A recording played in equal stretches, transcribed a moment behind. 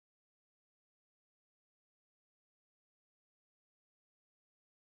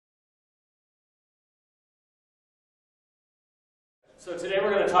So today we're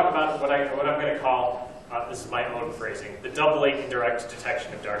going to talk about what I'm going to call, this is my own phrasing, the doubly indirect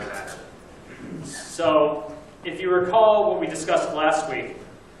detection of dark matter. So if you recall what we discussed last week,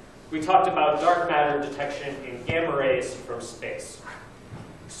 we talked about dark matter detection in gamma rays from space.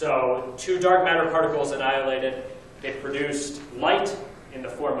 So two dark matter particles annihilated. They produced light in the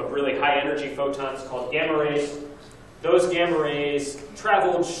form of really high energy photons called gamma rays. Those gamma rays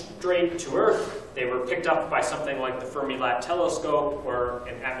traveled straight to Earth. They were picked up by something like the Fermilab telescope or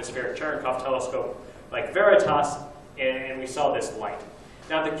an atmospheric Cherenkov telescope like Veritas, and we saw this light.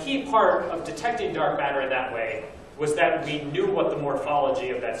 Now the key part of detecting dark matter in that way was that we knew what the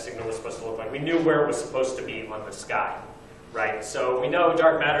morphology of that signal was supposed to look like. We knew where it was supposed to be on the sky, right? So we know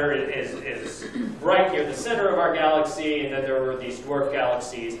dark matter is right near the center of our galaxy, and then there were these dwarf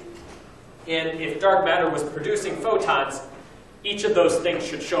galaxies. And if dark matter was producing photons, each of those things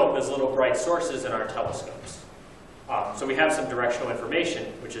should show up as little bright sources in our telescopes. So we have some directional information,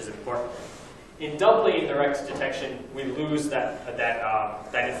 which is important. In doubly indirect detection, we lose that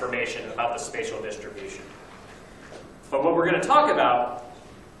information about the spatial distribution. But what we're going to talk about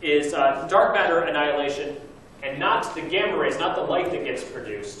is dark matter annihilation, and not the gamma rays, not the light that gets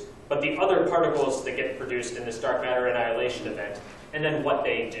produced, but the other particles that get produced in this dark matter annihilation event, and then what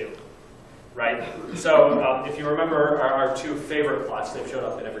they do. Right? So if you remember our two favorite plots, they've showed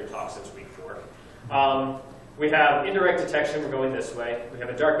up in every talk since week 4. We have indirect detection, we're going this way. We have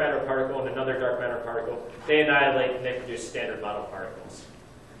a dark matter particle and another dark matter particle. They annihilate and they produce standard model particles.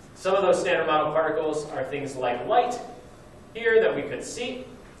 Some of those standard model particles are things like light here that we could see.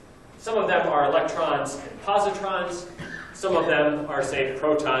 Some of them are electrons and positrons. Some of them are, say,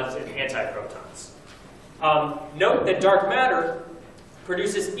 protons and antiprotons. Note that dark matter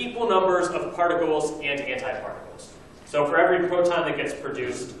produces equal numbers of particles and antiparticles. So for every proton that gets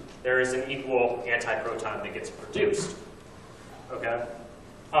produced, there is an equal antiproton that gets produced. Okay,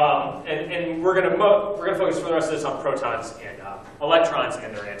 and we're going to focus for the rest of this on protons and electrons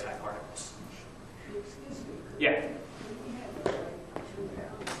and their antiparticles. Yeah.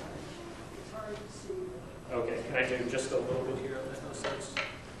 Okay, can I do just a little bit here on those sides?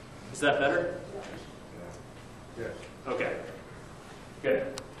 Is that better? Yeah. Okay.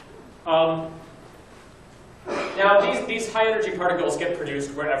 Good. Now, these high-energy particles get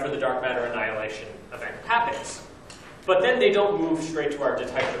produced wherever the dark matter annihilation event happens. But then they don't move straight to our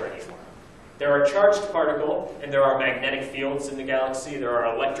detector anymore. There are charged particle, and there are magnetic fields in the galaxy. There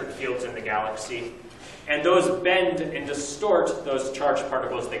are electric fields in the galaxy. And those bend and distort those charged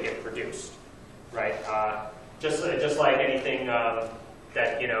particles that get produced. Right? Just like anything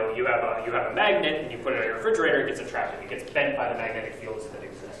that you have a magnet and you put it on your refrigerator, it gets attracted. It gets bent by the magnetic fields that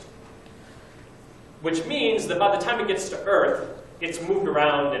exist. Which means that by the time it gets to Earth, it's moved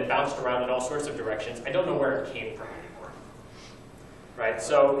around and bounced around in all sorts of directions. I don't know where it came from anymore. Right?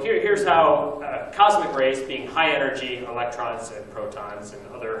 So here's how cosmic rays, being high energy electrons and protons and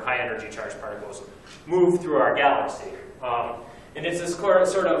other high energy charged particles, move through our galaxy. And it's this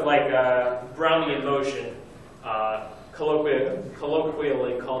sort of like Brownian motion,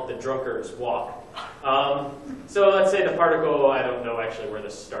 colloquially called the drunkard's walk. So let's say the particle, I don't know actually where the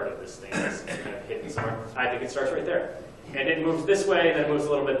start of this thing is, it's kind of hidden somewhere. I think it starts right there. And it moves this way, and then moves a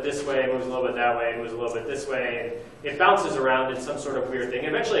little bit this way, moves a little bit that way, moves a little bit this way, and it bounces around in some sort of weird thing.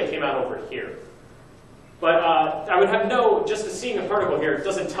 Eventually it came out over here. But I would have just seeing a particle here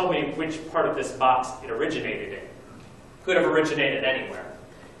doesn't tell me which part of this box it originated in. Could have originated anywhere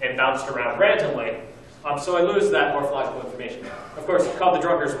and bounced around randomly. So I lose that morphological information. Of course, it's called the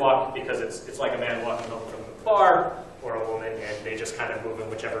drunkard's walk because it's like a man walking home from the bar, or a woman, and they just kind of move in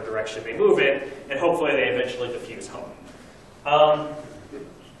whichever direction they move in, and hopefully they eventually diffuse home.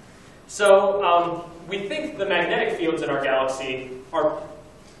 We think the magnetic fields in our galaxy are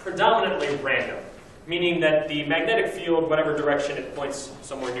predominantly random, meaning that the magnetic field, whatever direction it points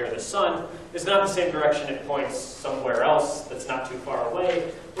somewhere near the sun, is not the same direction it points somewhere else that's not too far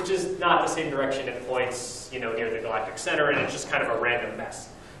away, which is not the same direction it points, near the galactic center, and it's just kind of a random mess.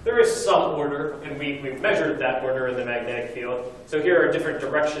 There is some order, and we've measured that order in the magnetic field. So here are different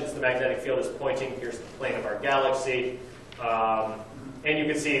directions the magnetic field is pointing. Here's the plane of our galaxy. And you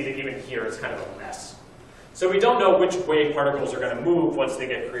can see that even here it's kind of a mess. So we don't know which way particles are going to move once they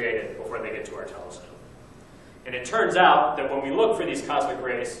get created before they get to our telescope. And it turns out that when we look for these cosmic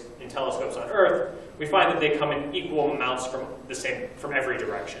rays in telescopes on Earth, we find that they come in equal amounts from every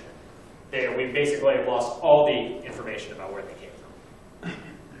direction. We basically have lost all the information about where they came from.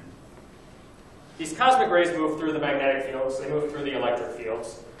 These cosmic rays move through the magnetic fields, they move through the electric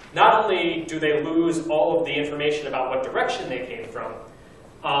fields. Not only do they lose all of the information about what direction they came from,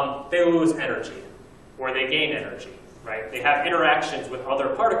 they lose energy, or they gain energy. right? They have interactions with other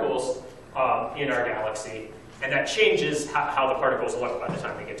particles in our galaxy, and that changes how the particles look by the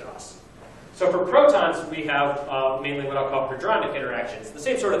time they get to us. So for protons, we have mainly what I'll call hadronic interactions, the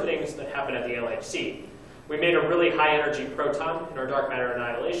same sort of things that happen at the LHC. We made a really high energy proton in our dark matter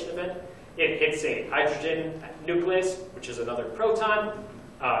annihilation event. It hits a hydrogen nucleus, which is another proton.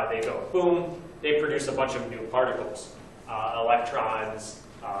 They go boom. They produce a bunch of new particles, electrons,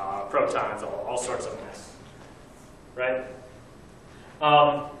 protons, all sorts of mess, right?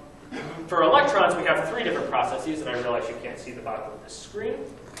 For electrons, we have 3 different processes, and I realize you can't see the bottom of the screen.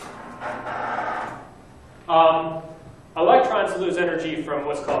 Electrons lose energy from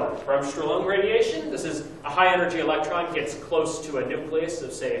what's called Bremsstrahlung radiation. This is a high-energy electron gets close to a nucleus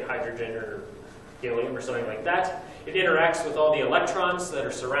of, say, hydrogen or helium or something like that. It interacts with all the electrons that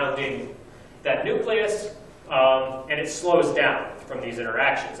are surrounding that nucleus, and it slows down from these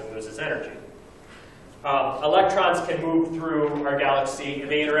interactions and loses energy. Electrons can move through our galaxy,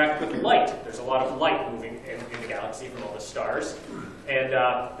 and they interact with light. There's a lot of light moving in the galaxy from all the stars. And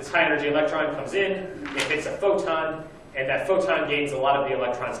this high-energy electron comes in, it hits a photon, and that photon gains a lot of the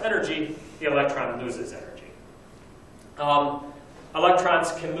electron's energy. The electron loses energy.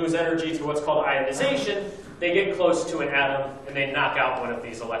 Electrons can lose energy to what's called ionization. They get close to an atom, and they knock out one of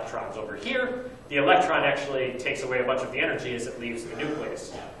these electrons over here. The electron actually takes away a bunch of the energy as it leaves the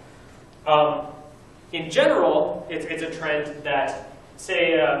nucleus. In general, it's a trend that,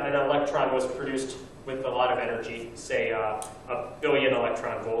 say, an electron was produced with a lot of energy, say a billion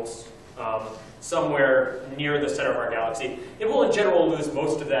electron volts, somewhere near the center of our galaxy. It will, in general, lose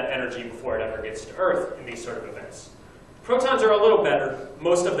most of that energy before it ever gets to Earth in these sort of events. Protons are a little better.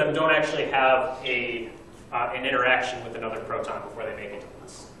 Most of them don't actually have an interaction with another proton before they make it to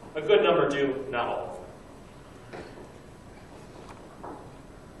us. A good number do, not all of them.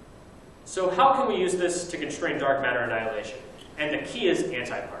 So how can we use this to constrain dark matter annihilation? And the key is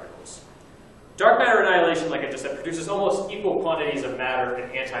antiparticles. Dark matter annihilation, like I just said, produces almost equal quantities of matter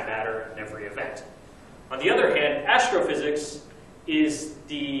and antimatter in every event. On the other hand, astrophysics is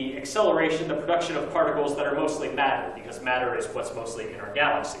the acceleration, the production of particles that are mostly matter, because matter is what's mostly in our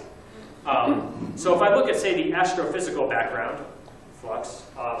galaxy. So if I look at, say, the astrophysical background, flux,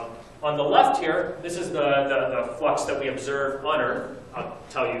 on the left here, this is the flux that we observe on Earth. I'll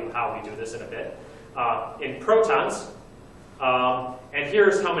tell you how we do this in a bit. In protons, and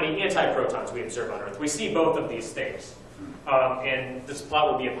here's how many antiprotons we observe on Earth. We see both of these things. And this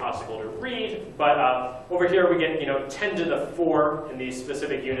plot will be impossible to read, but over here we get 10 to the 4 in these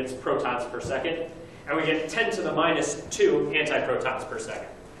specific units, protons per second, and we get 10 to the minus 2 antiprotons per second.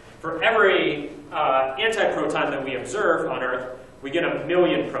 For every antiproton that we observe on Earth, we get 1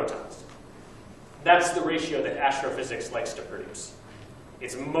 million protons. That's the ratio that astrophysics likes to produce.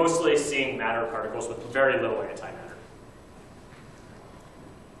 It's mostly seeing matter particles with very little antimatter.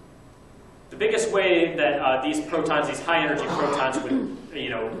 The biggest way that these protons, these high-energy protons,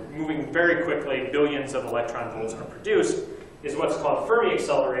 moving very quickly, billions of electron volts are produced, is what's called Fermi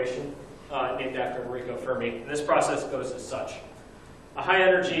acceleration, named after Enrico Fermi. And this process goes as such. A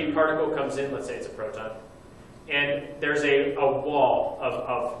high-energy particle comes in, let's say it's a proton, and there's a wall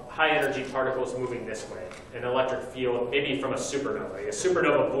of high-energy particles moving this way, an electric field, maybe from a supernova. A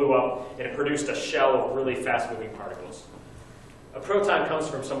supernova blew up, and it produced a shell of really fast-moving particles. A proton comes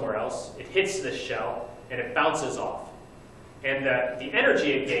from somewhere else, it hits this shell, and it bounces off. And the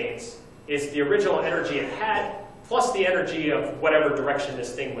energy it gains is the original energy it had, plus the energy of whatever direction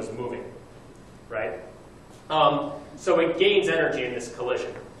this thing was moving, right? So it gains energy in this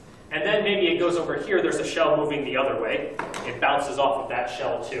collision. And then maybe it goes over here, there's a shell moving the other way. It bounces off of that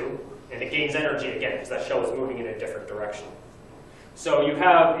shell too, and it gains energy again, because that shell is moving in a different direction. So you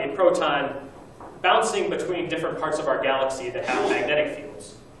have a proton bouncing between different parts of our galaxy that have magnetic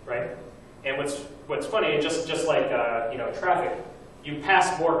fields, right? And what's funny, just like traffic, you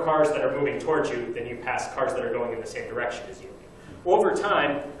pass more cars that are moving towards you than you pass cars that are going in the same direction as you. Over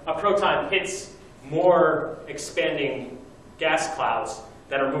time, a proton hits more expanding gas clouds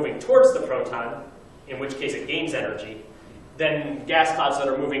that are moving towards the proton, in which case it gains energy, than gas clouds that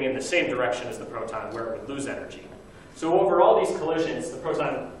are moving in the same direction as the proton, where it would lose energy. So over all these collisions, the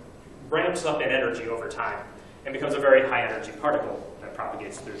proton ramps up in energy over time and becomes a very high energy particle that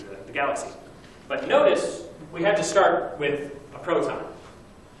propagates through the galaxy. But notice, we had to start with a proton,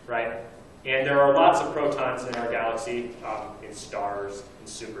 right? And there are lots of protons in our galaxy, in stars, in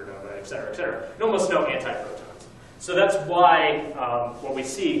supernova, et cetera, and almost no antiprotons. So that's why what we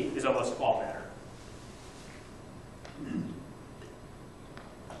see is almost all matter.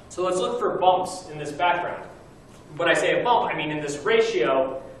 So let's look for bumps in this background. When I say a bump, I mean in this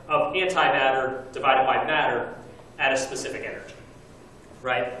ratio of antimatter divided by matter at a specific energy,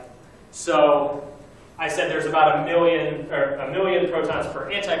 right? So I said there's about a million protons per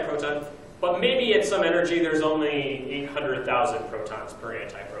antiproton, but maybe at some energy there's only 800,000 protons per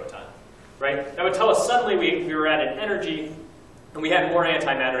antiproton, right? That would tell us suddenly we were at an energy and we had more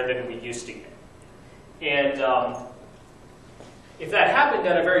antimatter than we used to get. And if that happened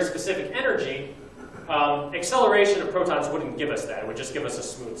at a very specific energy, acceleration of protons wouldn't give us that. It would just give us a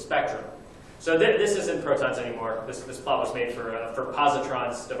smooth spectrum. So this isn't protons anymore. This plot was made for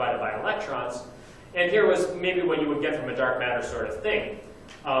positrons divided by electrons. And here was maybe what you would get from a dark matter sort of thing.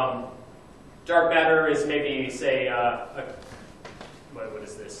 Dark matter is maybe, say, what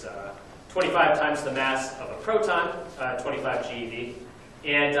is this? 25 times the mass of a proton, 25 GeV.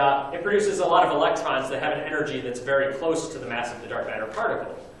 And it produces a lot of electrons that have an energy that's very close to the mass of the dark matter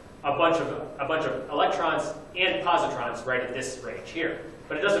particle. A bunch of electrons and positrons right at this range here.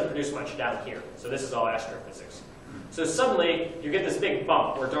 But it doesn't produce much down here. So this is all astrophysics. So suddenly, you get this big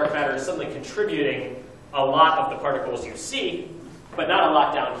bump where dark matter is suddenly contributing a lot of the particles you see, but not a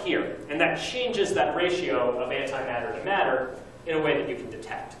lot down here. And that changes that ratio of antimatter to matter in a way that you can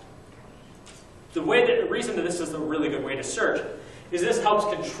detect. The reason that this is a really good way to search is this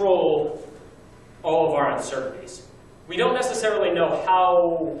helps control all of our uncertainties. We don't necessarily know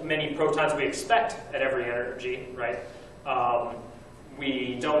how many protons we expect at every energy, right?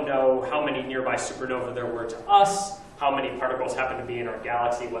 We don't know how many nearby supernovae there were to us, how many particles happen to be in our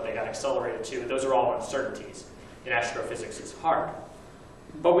galaxy, what they got accelerated to. Those are all uncertainties. In astrophysics, it's hard.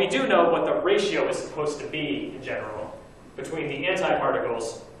 But we do know what the ratio is supposed to be, in general, between the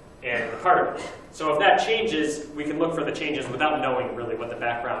antiparticles and the particles. So if that changes, we can look for the changes without knowing really what the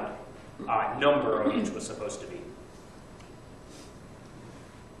background number of each was supposed to be.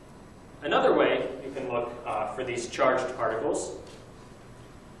 Another way you can look for these charged particles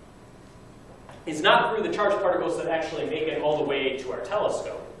is not through the charged particles that actually make it all the way to our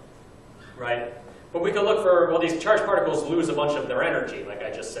telescope, right? But we can look for, well, these charged particles lose a bunch of their energy, like I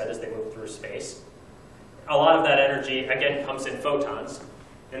just said, as they move through space. A lot of that energy, again, comes in photons.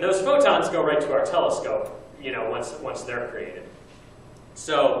 And those photons go right to our telescope, you know, once they're created.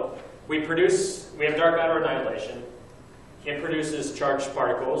 So we have dark matter annihilation. It produces charged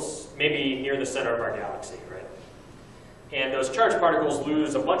particles, maybe near the center of our galaxy, right? And those charged particles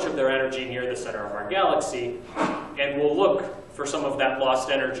lose a bunch of their energy near the center of our galaxy, and we'll look for some of that lost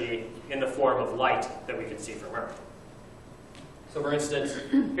energy in the form of light that we can see from Earth. So for instance,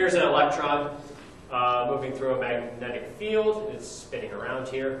 here's an electron moving through a magnetic field. It's spinning around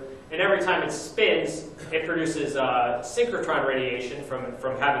here. And every time it spins, it produces synchrotron radiation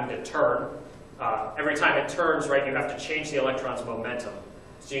from having to turn. Every time it turns, right, you have to change the electron's momentum.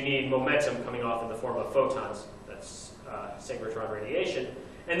 So you need momentum coming off in the form of photons. That's synchrotron radiation.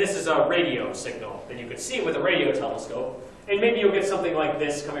 And this is a radio signal that you could see with a radio telescope. And maybe you'll get something like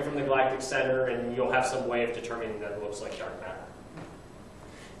this coming from the galactic center, and you'll have some way of determining that it looks like dark matter.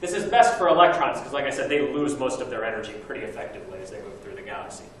 This is best for electrons, because like I said, they lose most of their energy pretty effectively as they move through the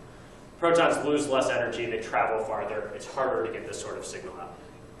galaxy. Protons lose less energy, they travel farther. It's harder to get this sort of signal out.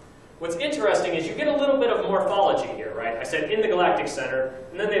 What's interesting is you get a little bit of morphology here, right? I said in the galactic center,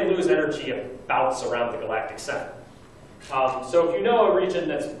 and then they lose energy and bounce around the galactic center. So if you know a region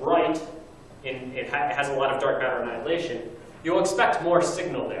that's bright, it has a lot of dark matter annihilation, you'll expect more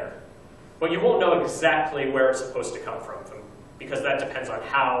signal there. But you won't know exactly where it's supposed to come from because that depends on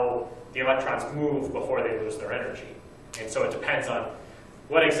how the electrons move before they lose their energy. And so it depends on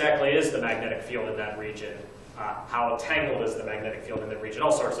what exactly is the magnetic field in that region, how tangled is the magnetic field in that region,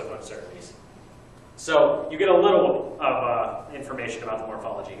 all sorts of uncertainties. So you get a little of information about the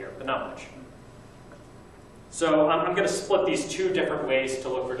morphology here, but not much. So I'm going to split these two different ways to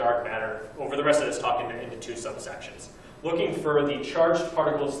look for dark matter over the rest of this talk into two subsections. Looking for the charged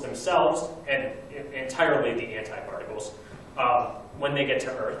particles themselves and entirely the antiparticles when they get to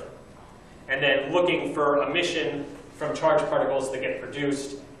Earth. And then looking for emission from charged particles that get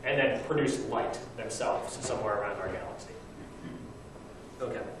produced and then produce light themselves somewhere around our galaxy.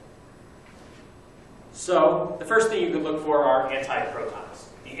 Okay. So the first thing you could look for are antiprotons,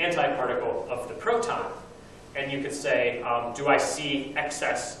 the antiparticle of the proton. And you could say, do I see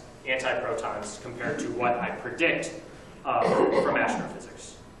excess antiprotons compared to what I predict from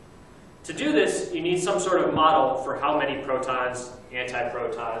astrophysics? To do this, you need some sort of model for how many protons,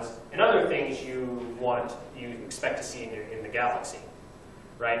 antiprotons, and other things you expect to see in the galaxy,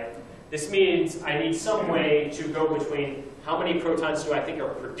 right? This means I need some way to go between how many protons do I think are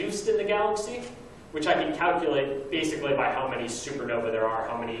produced in the galaxy, which I can calculate basically by how many supernovae there are,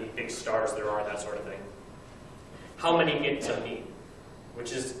 how many big stars there are, that sort of thing. How many get to me.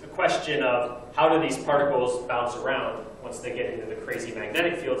 which is a question of how do these particles bounce around once they get into the crazy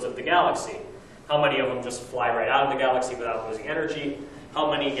magnetic fields of the galaxy. How many of them just fly right out of the galaxy without losing energy? How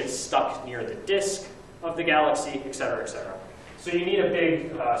many get stuck near the disk of the galaxy, et cetera, et cetera. So you need a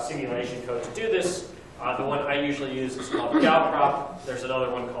big simulation code to do this. The one I usually use is called Gauprop. There's another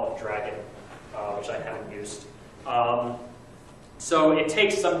one called Dragon, which I haven't used. So it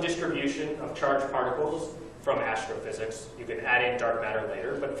takes some distribution of charged particles from astrophysics. You can add in dark matter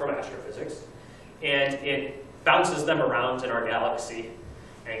later, but from astrophysics. And it bounces them around in our galaxy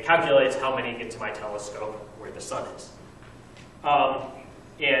and calculates how many get to my telescope where the sun is.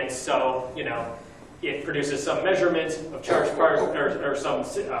 And so, it produces some measurement of charged particles, or some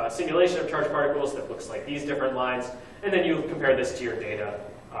simulation of charged particles that looks like these different lines, and then you compare this to your data,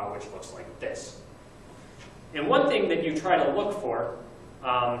 which looks like this. And one thing that you try to look for,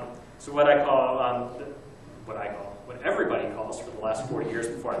 so what everybody calls for the last 40 years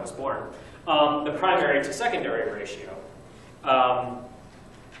before I was born, the primary to secondary ratio,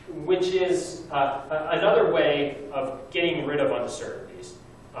 which is another way of getting rid of uncertainties.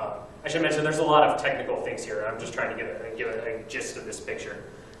 I should mention there's a lot of technical things here. I'm just trying to give a gist of this picture.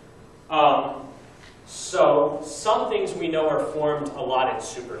 So some things we know are formed a lot in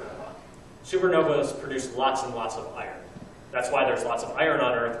supernova. Supernovas produce lots and lots of iron. That's why there's lots of iron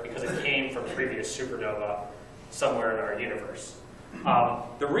on Earth, because it came from previous supernova somewhere in our universe.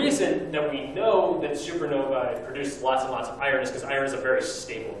 The reason that we know that supernova produce lots and lots of iron is because iron is a very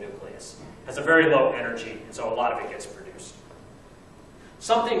stable nucleus. It has a very low energy, and so a lot of it gets produced.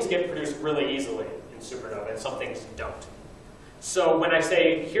 Some things get produced really easily in supernova, and some things don't. So when I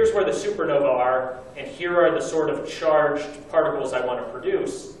say, here's where the supernova are, and here are the sort of charged particles I want to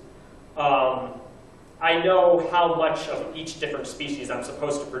produce, I know how much of each different species I'm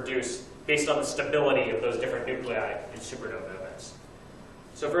supposed to produce based on the stability of those different nuclei in supernova events.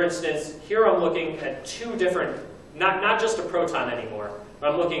 So for instance, here I'm looking at two different, not just a proton anymore,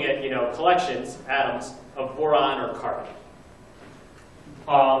 but I'm looking at collections, atoms, of boron or carbon.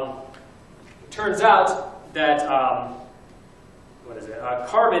 Turns out that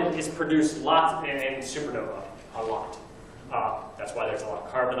carbon is produced lots in supernova, a lot. That's why there's a lot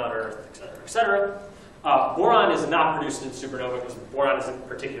of carbon on Earth, et cetera, et cetera. Boron is not produced in supernova because boron isn't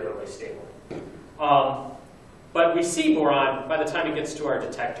particularly stable. But we see boron by the time it gets to our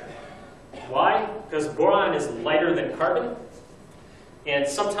detector. Why? Because boron is lighter than carbon, and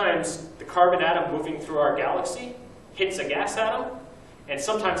sometimes the carbon atom moving through our galaxy hits a gas atom, and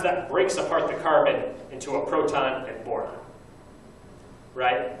sometimes that breaks apart the carbon into a proton and boron.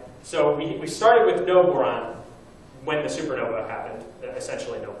 Right? So we started with no boron when the supernova happened,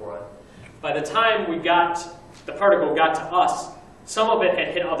 essentially no boron. By the time the particle got to us, some of it had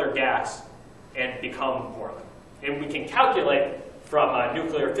hit other gas and become boron. And we can calculate from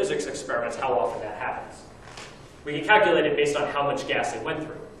nuclear physics experiments how often that happens. We can calculate it based on how much gas it went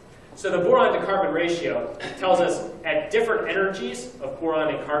through. So the boron to carbon ratio tells us at different energies of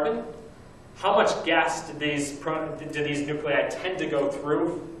boron and carbon, how much gas do these nuclei tend to go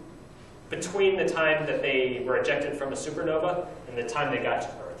through between the time that they were ejected from a supernova and the time they got to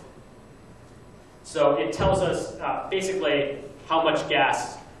Earth. So it tells us basically how much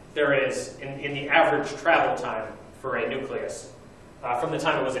gas there is in the average travel time for a nucleus from the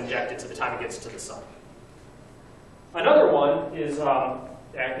time it was injected to the time it gets to the sun. Another one is,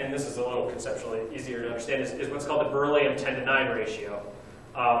 and this is a little conceptually easier to understand, is what's called the beryllium 10⁹ ratio.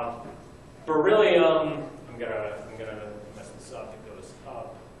 Beryllium, I'm gonna mess this up. It goes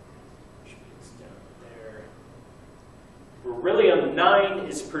up. It's down there. Beryllium 9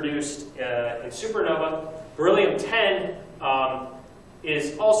 is produced in supernova. Beryllium 10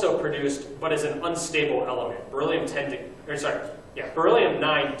 is also produced, but is an unstable element. Beryllium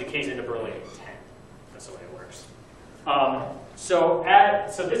 9 decays into beryllium 10. That's the way it works. So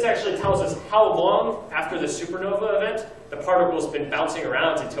this actually tells us how long after the supernova event the particle's been bouncing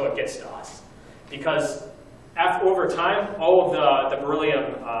around until it gets to us. Because over time, all of the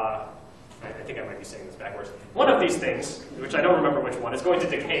beryllium, I think I might be saying this backwards, one of these things, which I don't remember which one, is going to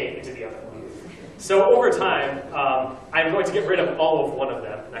decay into the other one. So over time, I'm going to get rid of all of one of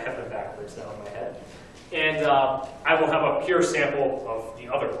them, and I have them backwards now in my head. And I will have a pure sample of the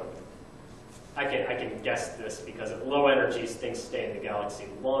other one. I can guess this because at low energies, things stay in the galaxy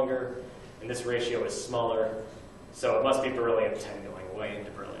longer, and this ratio is smaller. So it must be beryllium 10 going way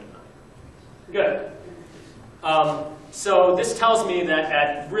into beryllium 9. Good. So this tells me that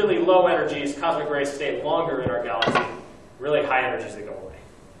at really low energies, cosmic rays stay longer in our galaxy. Really high energies, they go away.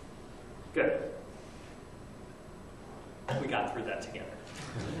 Good. We got through that together.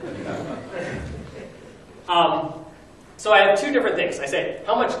 So I have two different things. I say,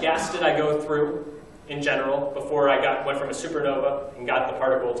 how much gas did I go through in general before I went from a supernova and got the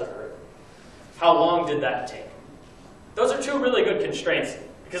particle to Earth? How long did that take? Those are two really good constraints,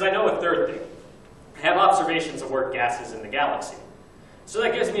 because I know a third thing. I have observations of where gas is in the galaxy. So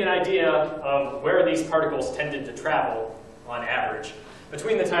that gives me an idea of where these particles tended to travel, on average,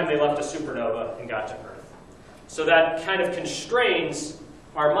 between the time they left a supernova and got to Earth. So that kind of constrains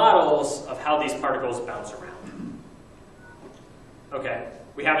our models of how these particles bounce around. Okay,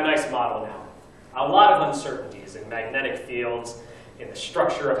 we have a nice model now. A lot of uncertainties in magnetic fields, in the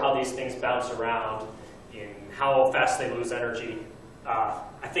structure of how these things bounce around, in how fast they lose energy.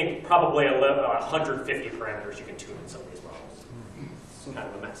 I think probably 150 parameters you can tune in some of these models. It's kind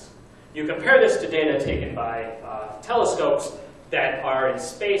of a mess. You compare this to data taken by telescopes that are in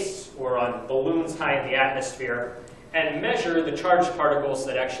space or on balloons high in the atmosphere and measure the charged particles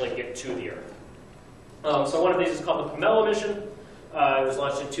that actually get to the Earth. So one of these is called the Pomelo mission. It was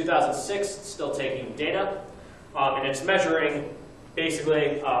launched in 2006. It's still taking data. And it's measuring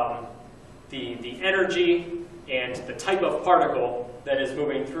basically the energy and the type of particle that is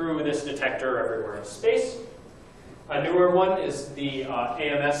moving through this detector everywhere in space. A newer one is the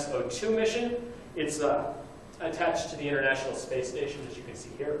AMS-02 mission. It's attached to the International Space Station, as you can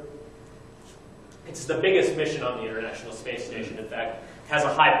see here. It's the biggest mission on the International Space Station. In fact, it has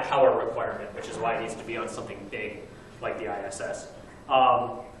a high power requirement, which is why it needs to be on something big like the ISS.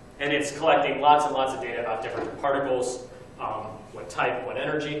 And it's collecting lots and lots of data about different particles, what type, what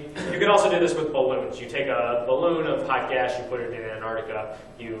energy. You can also do this with balloons. You take a balloon of hot gas, you put it in Antarctica,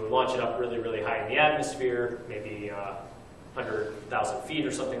 you launch it up really, really high in the atmosphere, maybe 100,000 feet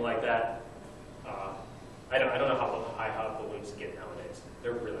or something like that. I don't know how high balloons get nowadays.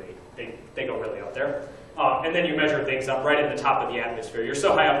 They're really, they go really up there. And then you measure things up right in the top of the atmosphere. You're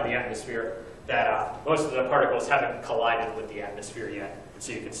so high up in the atmosphere that most of the particles haven't collided with the atmosphere yet,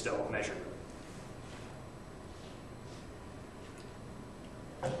 so you can still measure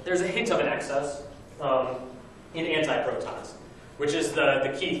them. There's a hint of an excess in antiprotons, which is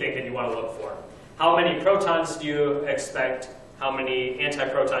the key thing that you want to look for. How many protons do you expect? How many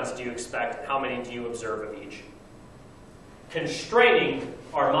antiprotons do you expect? How many do you observe of each? Constraining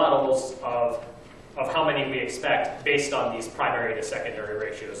our models of how many we expect based on these primary to secondary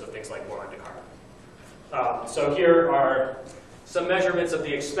ratios of things like boron to carbon. So here are some measurements of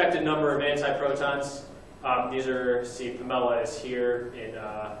the expected number of antiprotons. These are, see, Pomelo is here in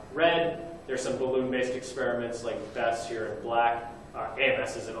red. There's some balloon-based experiments like BESS here in black.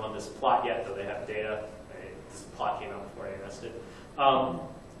 AMS isn't on this plot yet, though they have data. This plot came out before AMS did.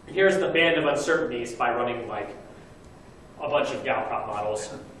 Here's the band of uncertainties by running like a bunch of Galprop models.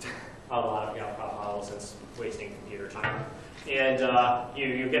 A lot of Galprop models, it's wasting computer time. And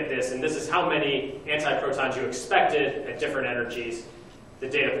you get this, and this is how many antiprotons you expected at different energies. The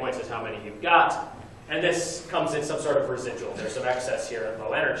data points is how many you've got. And this comes in some sort of residual. There's some excess here at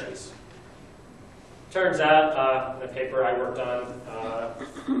low energies. Turns out, the paper I worked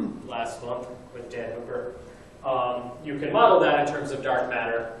on last month with Dan Hooper, you can model that in terms of dark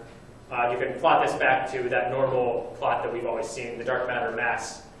matter. You can plot this back to that normal plot that we've always seen, the dark matter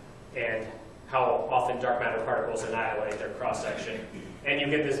mass, and how often dark matter particles annihilate their cross-section. And you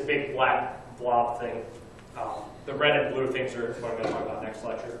get this big black blob thing. The red and blue things are what I'm going to talk about next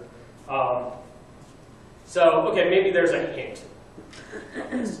lecture. So, okay, maybe there's a hint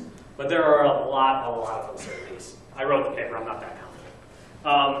of this. But there are a lot of uncertainties. I wrote the paper, I'm not that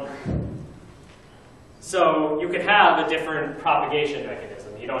confident. So you could have a different propagation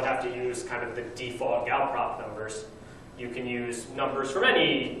mechanism. You don't have to use kind of the default Galprop numbers. You can use numbers from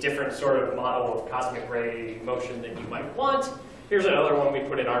any different sort of model of cosmic ray motion that you might want. Here's another one we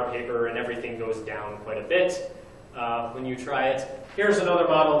put in our paper, and everything goes down quite a bit when you try it. Here's another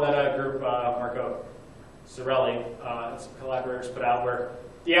model that a group, Marco Sorelli and some collaborators put out, where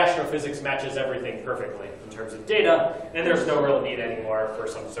the astrophysics matches everything perfectly in terms of data, and there's no real need anymore for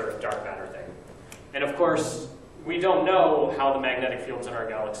some sort of dark matter thing. And of course, we don't know how the magnetic fields in our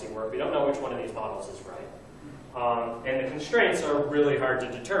galaxy work. We don't know which one of these models is right. And the constraints are really hard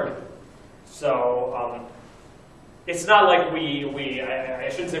to determine. So it's not like I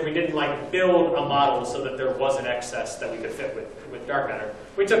shouldn't say we didn't like build a model so that there was an excess that we could fit with dark matter.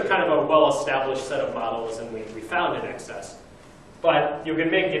 We took kind of a well-established set of models and we found an excess. But you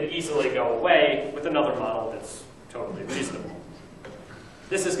can make it easily go away with another model that's totally reasonable.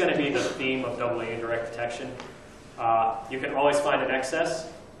 This is going to be the theme of doubly indirect detection. You can always find an excess.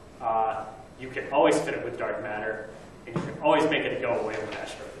 You can always fit it with dark matter. And you can always make it go away with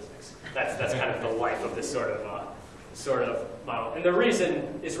astrophysics. That's kind of the life of this sort of model. And the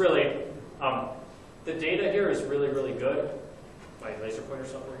reason is really, The data here is really, really good. My laser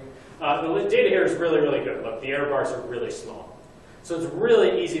pointer's not working. The data here is really, really good. Look, the error bars are really small. So it's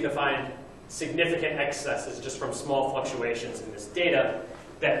really easy to find significant excesses just from small fluctuations in this data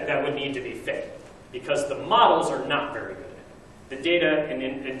that would need to be fixed, because the models are not very good. The data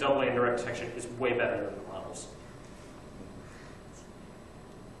in doubly indirect detection is way better than the models.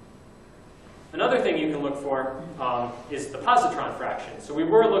 Another thing you can look for is the positron fraction. So we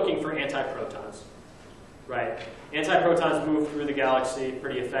were looking for antiprotons, right? Antiprotons move through the galaxy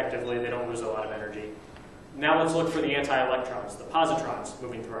pretty effectively. They don't lose a lot of energy. Now let's look for the anti-electrons, the positrons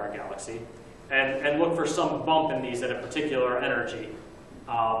moving through our galaxy, and look for some bump in these at a particular energy,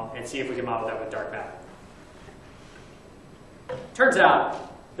 and see if we can model that with dark matter. Turns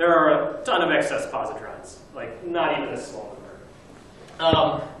out there are a ton of excess positrons, like not even a small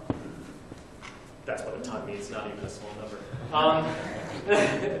number. That's what a ton means, not even a small number.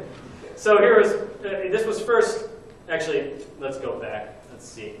 So this was first, actually, let's go back, let's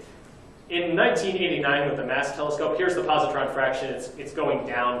see. In 1989 with the MASS telescope, here's the positron fraction. It's going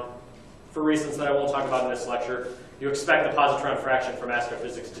down for reasons that I won't talk about in this lecture. You expect the positron fraction from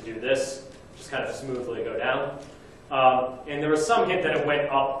astrophysics to do this, just kind of smoothly go down. And there was some hint that it went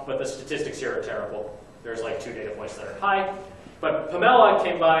up, but the statistics here are terrible. There's like 2 data points that are high. But Pamela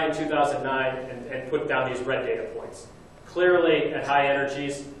came by in 2009 and put down these red data points. Clearly, at high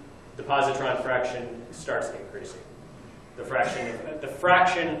energies, the positron fraction starts increasing. The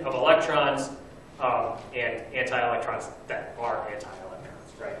fraction of electrons and anti-electrons that are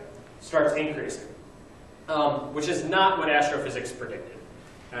anti-electrons, right, starts increasing, which is not what astrophysics predicted.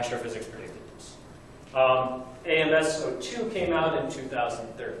 Astrophysics predicted this. AMS-02 came out in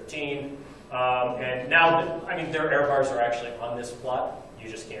 2013, and now, I mean, their error bars are actually on this plot. You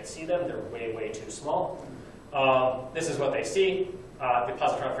just can't see them. They're way, way too small. This is what they see. The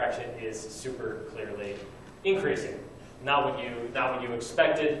positron fraction is super clearly increasing. Not what you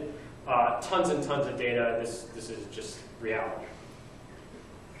expected. Tons and tons of data. This is just reality.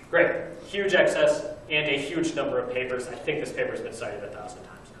 Great. Huge excess and a huge number of papers. I think this paper's been cited 1,000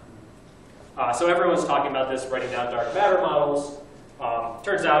 times now. So everyone's talking about this, writing down dark matter models.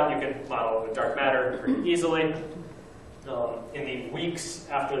 Turns out you can model with dark matter pretty easily. In the weeks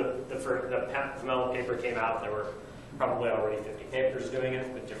after the Pamela paper came out, there were probably already 50 papers doing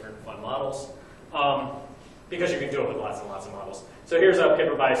it with different fun models. Because you can do it with lots and lots of models. So here's a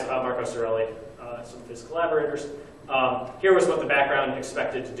paper by Marco Sorelli, some of his collaborators. Here was what the background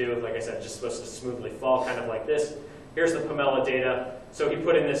expected to do. Like I said, just supposed to smoothly fall, kind of like this. Here's the Pamela data. So he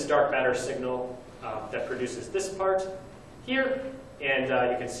put in this dark matter signal that produces this part here, and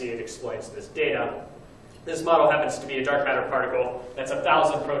you can see it explains this data. This model happens to be a dark matter particle that's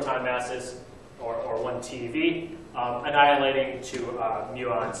 1,000 proton masses, or 1 TeV, annihilating to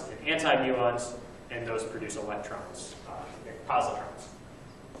muons and anti-muons, and those produce electrons, positrons.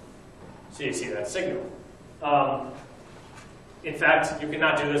 So you see that signal. In fact, you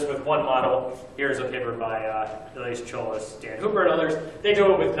cannot do this with one model. Here's a paper by Elias Cholas, Dan Hooper, and others. They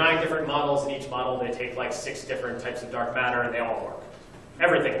do it with 9 different models. In each model, they take like 6 different types of dark matter, and they all work.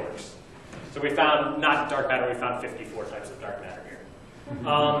 Everything works. So we found, not dark matter, we found 54 types of dark matter here.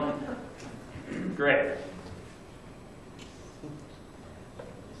 Great.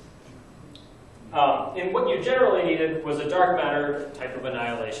 And what you generally needed was a dark matter type of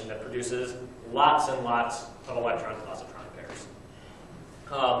annihilation that produces lots and lots of electron-positron pairs.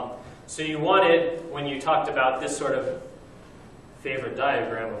 So you wanted, when you talked about this sort of favorite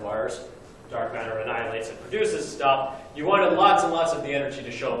diagram of ours, dark matter annihilates and produces stuff, you wanted lots and lots of the energy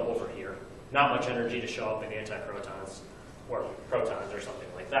to show up over here. Not much energy to show up in antiprotons or protons or something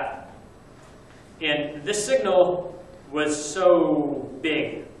like that. And this signal was so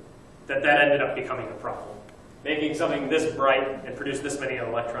big that ended up becoming a problem. Making something this bright and produce this many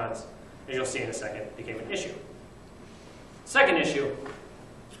electrons, as you'll see in a second, became an issue. Second issue,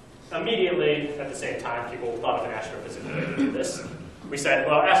 immediately at the same time, people thought of an astrophysical way to do this. We said,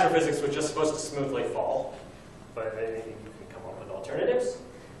 well, astrophysics was just supposed to smoothly fall, but you can come up with alternatives.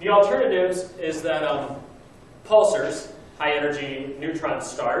 The alternatives is that pulsars, high-energy neutron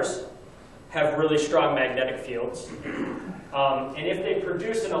stars, have really strong magnetic fields. And if they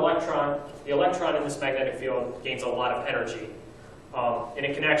produce an electron, the electron in this magnetic field gains a lot of energy. And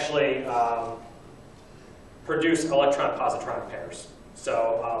it can actually produce electron-positron pairs.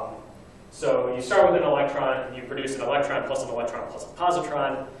 So you start with an electron, and you produce an electron plus a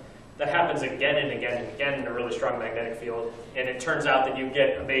positron. That happens again and again and again in a really strong magnetic field. And it turns out that you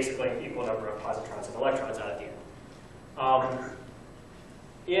get basically an equal number of positrons and electrons out at the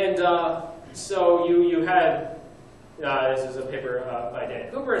end. So you had This is a paper by Dan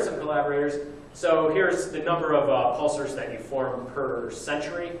Cooper and some collaborators. So here's the number of pulsars that you form per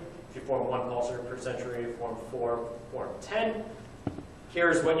century. If you form 1 pulsar per century, form 4, form 10.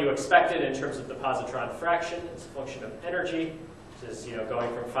 Here's what you expected in terms of the positron fraction. It's a function of energy. This is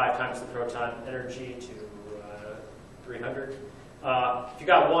going from 5 times the proton energy to 300. If you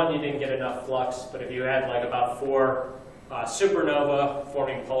got 1, you didn't get enough flux. But if you had like about 4 supernova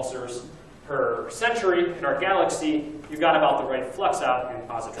forming pulsars per century in our galaxy, you got about the right flux out in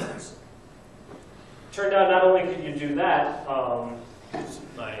positrons. Turned out not only could you do that,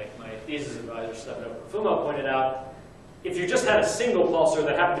 my thesis advisor, Stefano Profumo, pointed out, if you just had a single pulsar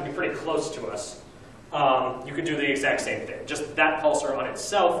that happened to be pretty close to us, you could do the exact same thing. Just that pulsar on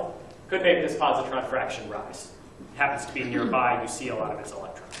itself could make this positron fraction rise. It happens to be nearby. You see a lot of its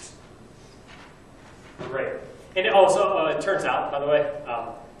electrons. Great. And it also, it turns out, by the way,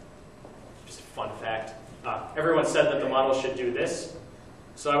 just a fun fact, everyone said that the model should do this.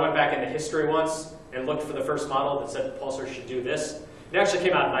 So I went back into history once and looked for the first model that said the pulsar should do this. It actually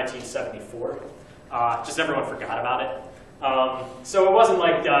came out in 1974. Just everyone forgot about it. So it wasn't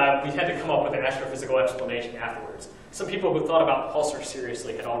like we had to come up with an astrophysical explanation afterwards. Some people who thought about pulsars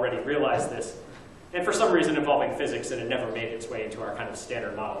seriously had already realized this. And for some reason involving physics, it had never made its way into our kind of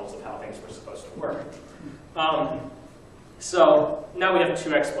standard models of how things were supposed to work. So now we have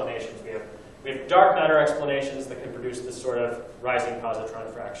 2 explanations. We have dark matter explanations that can produce this sort of rising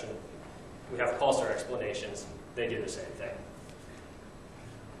positron fraction. We have pulsar explanations. They do the same thing.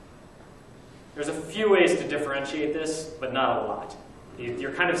 There's a few ways to differentiate this, but not a lot.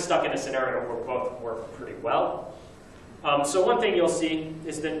 You're kind of stuck in a scenario where both work pretty well. So one thing you'll see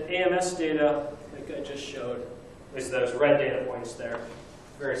is that AMS data, like I just showed, is those red data points there,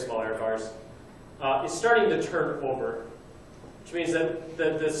 very small error bars, is starting to turn over, which means that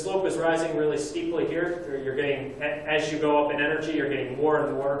the slope is rising really steeply here. You're getting, as you go up in energy, you're getting more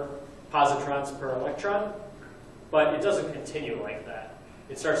and more positrons per electron, but it doesn't continue like that.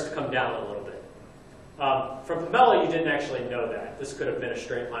 It starts to come down a little bit. From Pamela, you didn't actually know that. This could have been a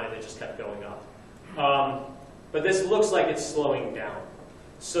straight line that just kept going up. But this looks like it's slowing down.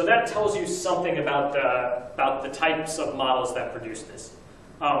 So that tells you something about the types of models that produce this.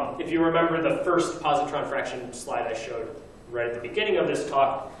 If you remember the first positron fraction slide I showed right at the beginning of this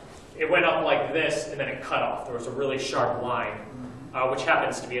talk, it went up like this and then it cut off. There was a really sharp line, which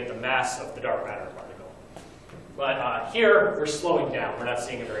happens to be at the mass of the dark matter particle. But here, we're slowing down. We're not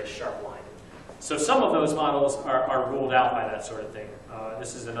seeing a very sharp line. So some of those models are ruled out by that sort of thing.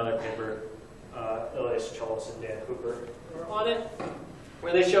 This is another paper, Elias Schultz and Dan Cooper were on it,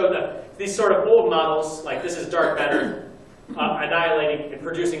 where they showed that these sort of old models, like this is dark matter, annihilating and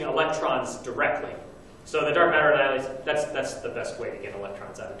producing electrons directly. So the dark matter annihilates, that's the best way to get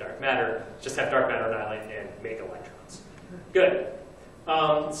electrons out of dark matter. Just have dark matter annihilate and make electrons. Good.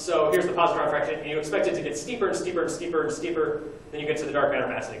 So here's the positron fraction, and you expect it to get steeper and steeper and steeper and steeper. Then you get to the dark matter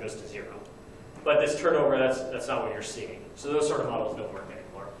mass and it goes to 0. But this turnover, that's not what you're seeing. So those sort of models don't work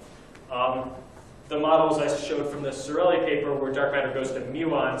anymore. The models I showed from the Sorelli paper where dark matter goes to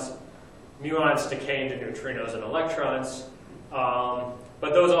muons, muons decay into neutrinos and electrons.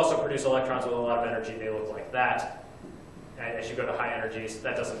 But those also produce electrons with a lot of energy. They look like that. And as you go to high energies,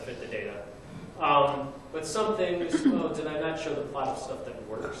 that doesn't fit the data. But some things, oh, did I not show the plot of stuff that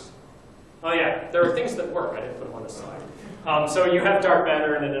works? Oh yeah, there are things that work. I didn't put them on the slide. So you have dark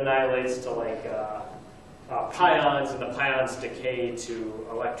matter and it annihilates to like pions, and the pions decay to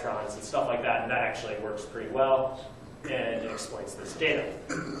electrons and stuff like that, and that actually works pretty well and it explains this data.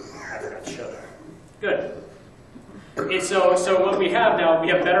 I forgot to show that. Good. And so what we have now, we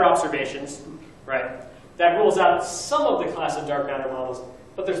have better observations, right? That rules out some of the class of dark matter models,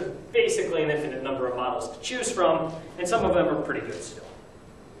 but there's basically an infinite number of models to choose from, and some of them are pretty good still.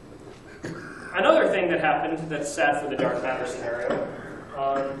 Another thing that happened that's sad for the dark matter scenario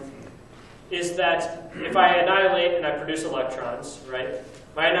is that if I annihilate and I produce electrons, right,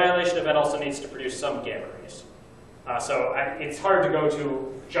 my annihilation event also needs to produce some gamma rays. It's hard to go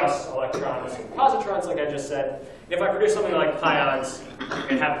to just electrons and positrons, like I just said. If I produce something like pions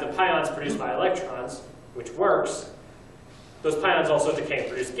and have the pions produced by electrons, which works, those pions also decay and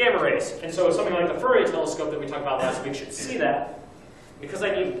produce gamma rays. And so something like the Fourier telescope that we talked about last week should see that. Because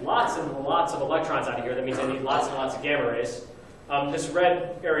I need lots and lots of electrons out of here, that means I need lots and lots of gamma rays. This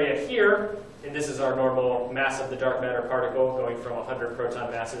red area here, and this is our normal mass of the dark matter particle, going from 100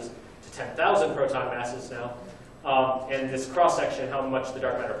 proton masses to 10,000 proton masses now. And this cross-section, how much the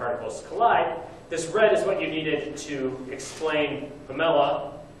dark matter particles collide. This red is what you needed to explain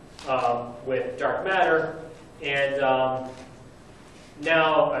Pamela with dark matter. And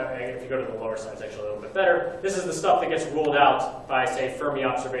now, if you go to the lower side, it's actually a little bit better. This is the stuff that gets ruled out by, say, Fermi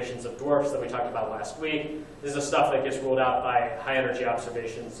observations of dwarfs that we talked about last week. This is the stuff that gets ruled out by high-energy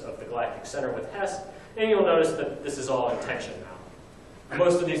observations of the galactic center with Hess. And you'll notice that this is all in tension now.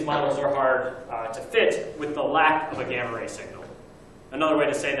 Most of these models are hard to fit with the lack of a gamma ray signal. Another way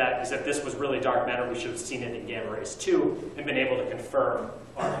to say that is if this was really dark matter, we should have seen it in gamma rays too and been able to confirm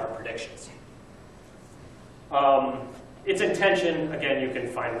our predictions. It's in tension. Again, you can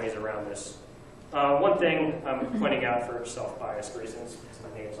find ways around this. One thing I'm pointing out for self-biased reasons, because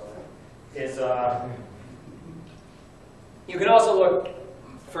my name's on it, is you can also look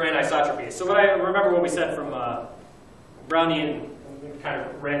for anisotropies. So remember what we said from Brownian kind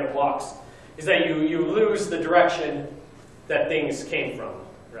of random walks, is that you lose the direction that things came from,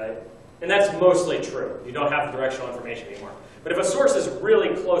 right? And that's mostly true. You don't have the directional information anymore. But if a source is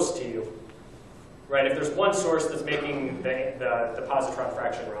really close to you, right, if there's one source that's making the positron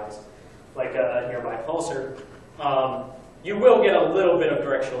fraction rise, like a nearby pulsar, you will get a little bit of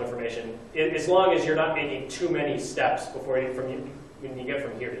directional information as long as you're not making too many steps before when you get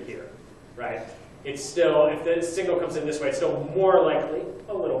from here to here, right? It's still, if the signal comes in this way, it's still more likely,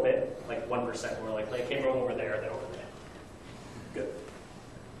 a little bit, like 1% more likely, it came from over there than over there. Good.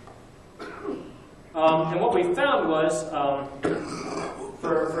 And what we found was,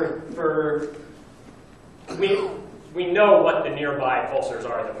 we know what the nearby pulsars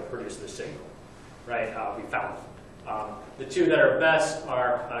are that would produce this signal, right? We found them. The two that are best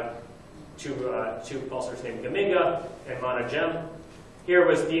are two pulsars named Gaminga and Monogem. Here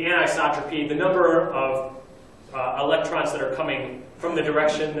was the anisotropy, the number of electrons that are coming from the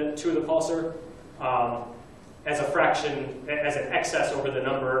direction to the pulsar as a fraction, as an excess over the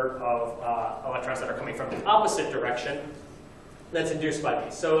number of electrons that are coming from the opposite direction that's induced by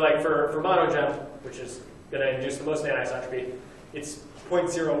these. So like for Monogem, which is going to induce the most anisotropy, it's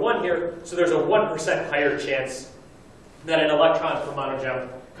 0.01 here, so there's a 1% higher chance that an electron from Monogem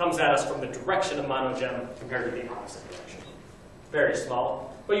comes at us from the direction of Monogem compared to the opposite direction. Very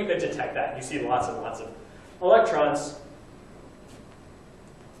small, but you could detect that. You see lots and lots of electrons.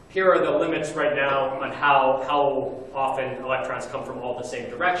 Here are the limits right now on how often electrons come from all the same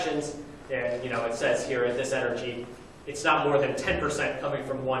directions. And it says here at this energy, it's not more than 10% coming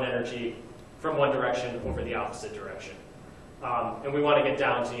from one energy, from one direction over the opposite direction. And we want to get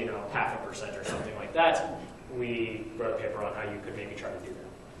down to 0.5% or something like that. We wrote a paper on how you could maybe try to do that.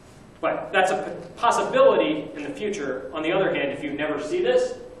 But that's a possibility in the future. On the other hand, if you never see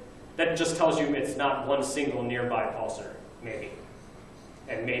this, that just tells you it's not one single nearby pulsar, maybe.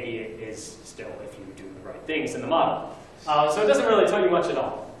 And maybe it is still if you do the right things in the model. So it doesn't really tell you much at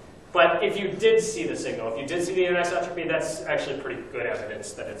all. But if you did see the signal, if you did see the anisotropy, that's actually pretty good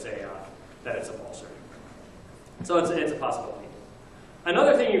evidence that it's a pulsar. So it's a possibility.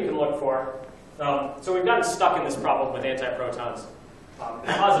 Another thing you can look for, so we've gotten stuck in this problem with antiprotons and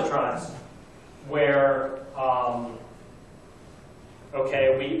positrons, where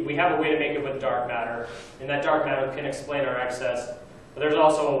we have a way to make it with dark matter, and that dark matter can explain our excess, but there's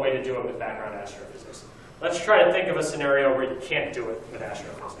also a way to do it with background astrophysics. Let's try to think of a scenario where you can't do it with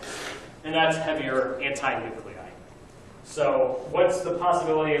astrophysics, and that's heavier anti-nuclei. So what's the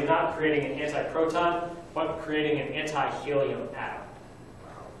possibility of not creating an antiproton, but creating an anti-helium atom?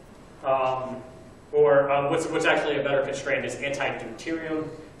 What's actually a better constraint is anti-deuterium.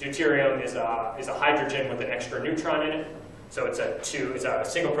 Deuterium is a hydrogen with an extra neutron in it. So it's a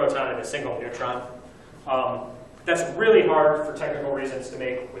single proton and a single neutron. That's really hard for technical reasons to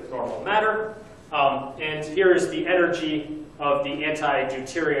make with normal matter. And here's the energy of the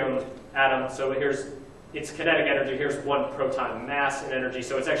anti-deuterium atom. So here's its kinetic energy. Here's one proton mass and energy.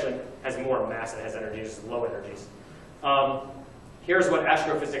 So it actually has more mass and has energy, just low energies. Here's what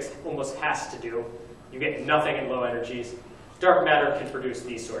astrophysics almost has to do. You get nothing in low energies. Dark matter can produce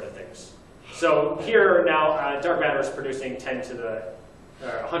these sort of things. So here now, dark matter is producing 10 to the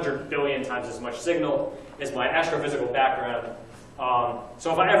 100 billion times as much signal as my astrophysical background.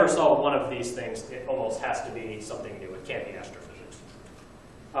 So if I ever saw one of these things, it almost has to be something new. It can't be astrophysics.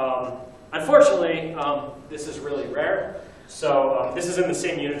 Unfortunately, this is really rare. So this is in the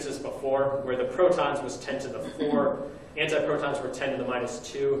same units as before, where the protons was 10 to the 4. Antiprotons were 10 to the minus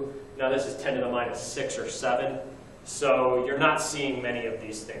 2. Now this is 10 to the minus 6 or 7. So you're not seeing many of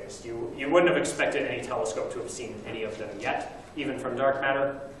these things. You wouldn't have expected any telescope to have seen any of them yet, even from dark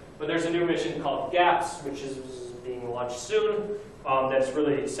matter. But there's a new mission called GAPS, which is being launched soon, that's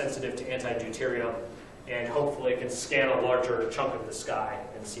really sensitive to anti-deuterium, and hopefully can scan a larger chunk of the sky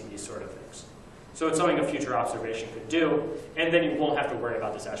and see these sort of things. So it's something a future observation could do, and then you won't have to worry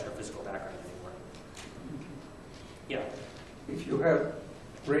about this astrophysical background anymore. Yeah? if you have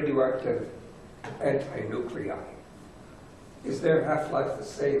radioactive anti-nuclei, is their half-life the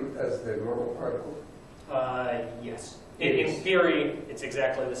same as the normal particle? Yes. In theory, it's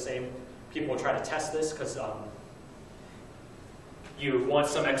exactly the same. People try to test this because you want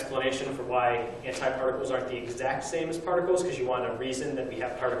some explanation for why antiparticles aren't the exact same as particles, because you want a reason that we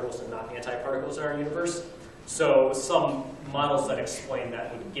have particles and not antiparticles in our universe. So some models that explain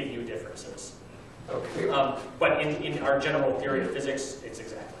that would give you differences. Okay. But in our general theory of physics, it's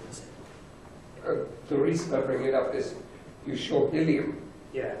exactly the same. The reason I bring it up is you show helium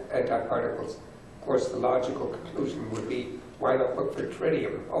Yeah. antiparticles. Of course, the logical conclusion would be, why not look for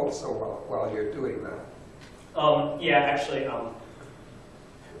tritium also while you're doing that? Yeah, actually,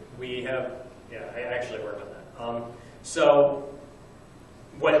 we have, I actually worked on that. So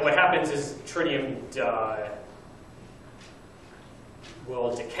what happens is tritium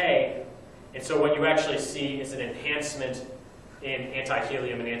will decay, and so what you actually see is an enhancement in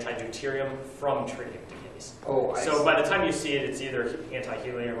anti-helium and anti-deuterium from tritium decays. Oh, I So see. by the time you see it, it's either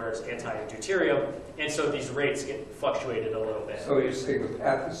anti-helium or it's anti-deuterium, and so these rates get fluctuated a little bit. So you're saying the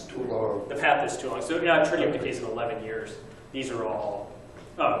path is too long. The path is too long. So yeah, tritium decays in 11 years. These are all,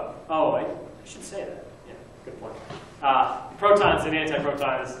 I should say that. Yeah, good point. Protons and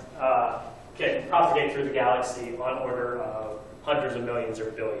antiprotons can propagate through the galaxy on order of hundreds of millions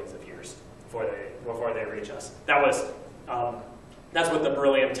or billions of years before they reach us. That's what the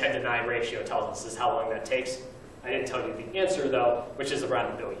beryllium 10⁹ ratio tells us, is how long that takes. I didn't tell you the answer though, which is around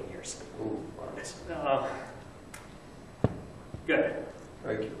 1 billion years. Ooh, wow. Good.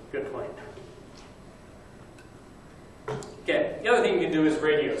 Thank you. Good point. Okay, the other thing you can do is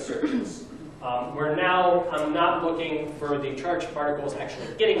radio searches. I'm not looking for the charged particles actually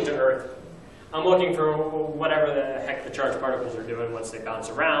getting to Earth. I'm looking for whatever the heck the charged particles are doing once they bounce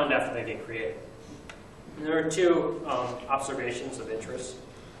around after they get created. And there are two observations of interest.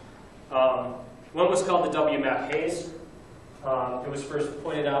 One was called the WMAP haze. It was first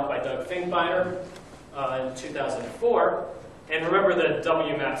pointed out by Doug Finkbeiner in 2004. And remember the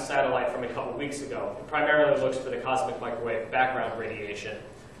WMAP satellite from a couple weeks ago. It primarily looks for the cosmic microwave background radiation.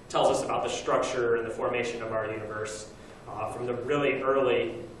 It tells us about the structure and the formation of our universe from the really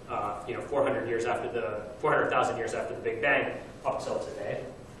early, 400,000 years after the Big Bang up till today.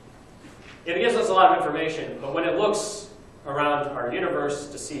 And it gives us a lot of information, but when it looks around our universe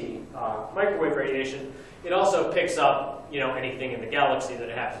to see microwave radiation, it also picks up anything in the galaxy that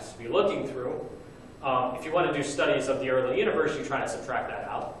it happens to be looking through. If you want to do studies of the early universe, you try to subtract that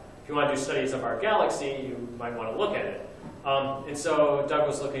out. If you want to do studies of our galaxy, you might want to look at it. And so Doug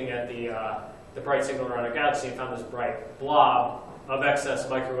was looking at the bright signal around our galaxy and found this bright blob of excess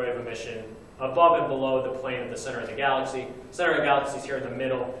microwave emission above and below the plane of the center of the galaxy. The center of the galaxy is here in the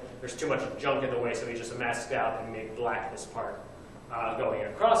middle. There's too much junk in the way, so we just masked out and made black this part going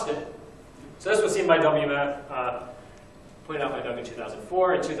across it. So this was seen by WMAP. Pointed out by Doug in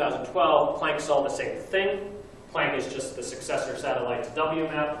 2004. In 2012, Planck saw the same thing. Planck is just the successor satellite to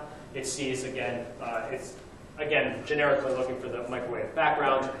WMAP. It sees, it's generically looking for the microwave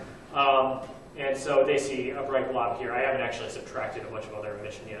background. And so they see a bright blob here. I haven't actually subtracted a bunch of other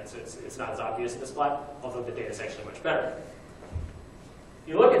emission yet, so it's not as obvious in this plot, although the data is actually much better.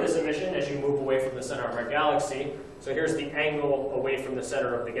 You look at this emission as you move away from the center of our galaxy. So here's the angle away from the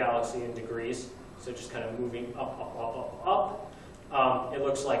center of the galaxy in degrees. So just kind of moving up, up, up, up, up. It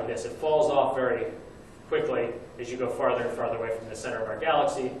looks like this. It falls off very quickly as you go farther and farther away from the center of our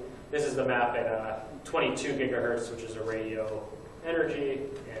galaxy. This is the map at 22 gigahertz, which is a radio energy,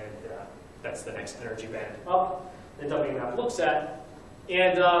 and that's the next energy band up that WMAP looks at.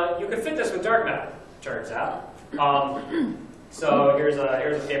 And you can fit this with dark matter, turns out. So here's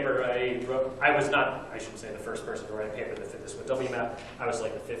a paper I wrote. I was not, I should say, the first person to write a paper that fit this with WMAP. I was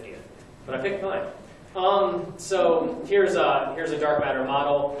like the 50th. But I picked mine. So here's a dark matter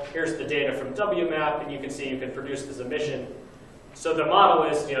model. Here's the data from WMAP, and you can see you can produce this emission. So the model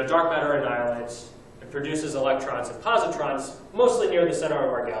is, dark matter annihilates. It produces electrons and positrons, mostly near the center of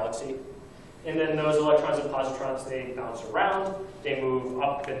our galaxy. And then those electrons and positrons, they bounce around. They move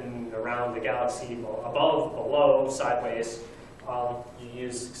up and around the galaxy, above, below, sideways. You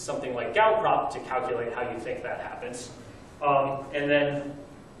use something like Gauss-Prop to calculate how you think that happens. And then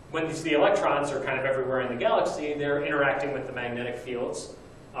when the electrons are kind of everywhere in the galaxy, they're interacting with the magnetic fields.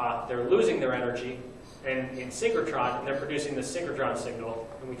 They're losing their energy in synchrotron, and they're producing the synchrotron signal,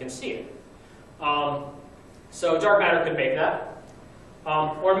 and we can see it. So dark matter could make that.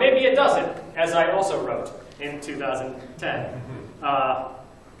 Or maybe it doesn't, as I also wrote in 2010.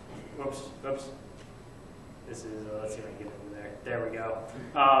 Whoops. This is, let's see if I can get it over there. There we go.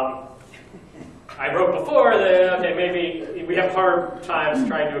 I wrote before that, okay, maybe we have hard times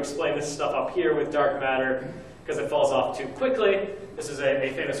trying to explain this stuff up here with dark matter because it falls off too quickly. This is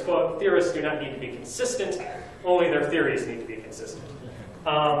a famous quote: theorists do not need to be consistent, only their theories need to be consistent.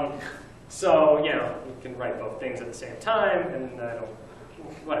 So, you know, you can write both things at the same time, and I don't,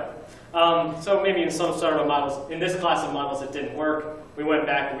 whatever. So maybe in some sort of models, in this class of models it didn't work. We went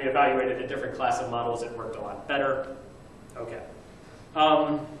back and we evaluated a different class of models. It worked a lot better. Okay.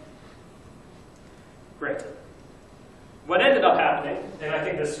 Great. What ended up happening, and I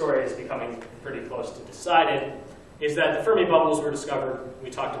think this story is becoming pretty close to decided, is that the Fermi bubbles were discovered.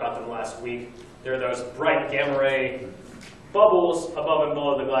 We talked about them last week. They're those bright gamma ray bubbles above and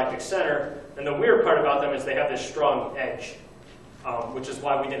below the galactic center. And the weird part about them is they have this strong edge, which is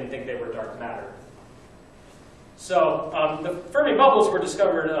why we didn't think they were dark matter. So the Fermi bubbles were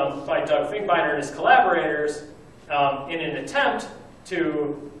discovered by Doug Finkbeiner and his collaborators in an attempt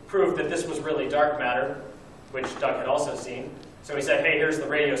to prove that this was really dark matter, which Doug had also seen. So he said, hey, here's the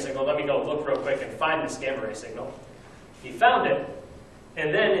radio signal. Let me go look real quick and find this gamma ray signal. He found it.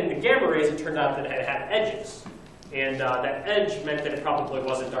 And then in the gamma rays, it turned out that it had edges. And that edge meant that it probably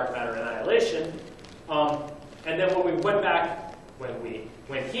wasn't dark matter annihilation. And then when we went back,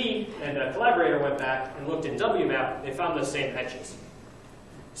 when he and a collaborator went back and looked in WMAP, they found those same edges.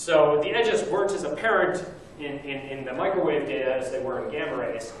 So the edges weren't as apparent in the microwave data as they were in gamma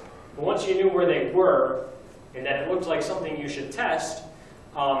rays. But once you knew where they were, and that it looked like something you should test,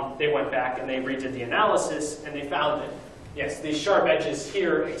 they went back and they redid the analysis, and they found that, yes, these sharp edges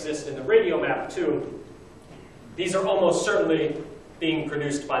here exist in the radio map too. These are almost certainly being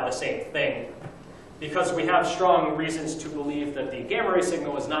produced by the same thing. Because we have strong reasons to believe that the gamma ray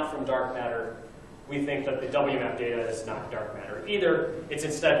signal is not from dark matter, we think that the WMAP data is not dark matter either. It's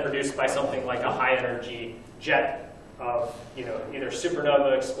instead produced by something like a high energy jet of, you know, either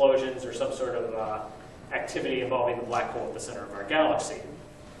supernova explosions or some sort of activity involving the black hole at the center of our galaxy.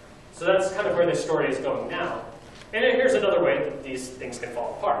 So that's kind of where this story is going now. And here's another way that these things can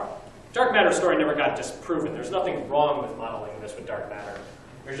fall apart. Dark matter story never got disproven. There's nothing wrong with modeling this with dark matter.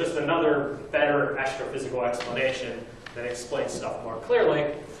 There's just another better astrophysical explanation that explains stuff more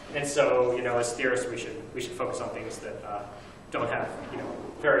clearly. And so, you know, as theorists, we should focus on things that don't have, you know,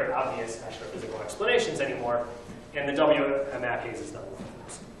 very obvious astrophysical explanations anymore. And the WMAP haze is not one of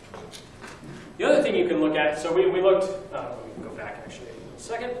those. The other thing you can look at, so we looked, we can go back actually in a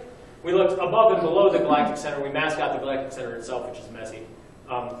second. We looked above and below the galactic center. We masked out the galactic center itself, which is messy,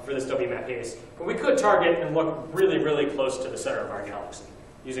 for this WMAP haze. But we could target and look really, really close to the center of our galaxy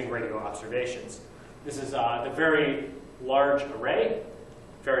using radio observations. This is the Very Large Array,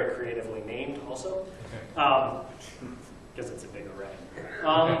 very creatively named also, because it's a big array.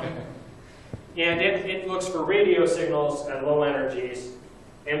 And it looks for radio signals at low energies.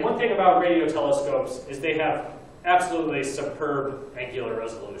 And one thing about radio telescopes is they have absolutely superb angular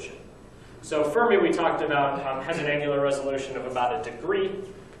resolution. So Fermi, we talked about, has an angular resolution of about 1 degree.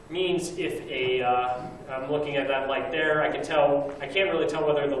 Means if I'm looking at that light there, I can't really tell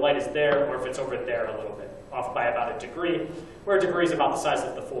whether the light is there or if it's over there a little bit, off by about 1 degree, where 1 degree is about the size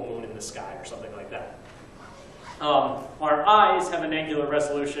of the full moon in the sky or something like that. Our eyes have an angular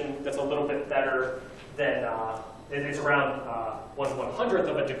resolution that's a little bit better than, it's around 1/100th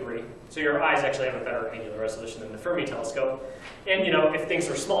of a degree. So your eyes actually have a better angular resolution than the Fermi telescope. And you know, if things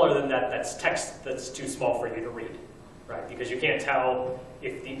are smaller than that, that's text that's too small for you to read, right? Because you can't tell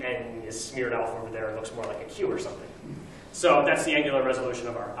if the N is smeared off over there and looks more like a Q or something. So that's the angular resolution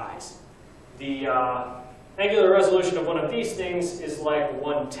of our eyes. The angular resolution of one of these things is like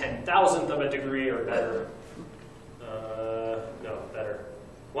 1/10,000th of a degree or better. No, better.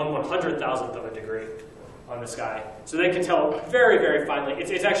 1/100,000th of a degree on the sky. So they can tell very, very finely.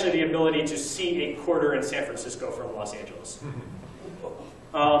 It's actually the ability to see a quarter in San Francisco from Los Angeles.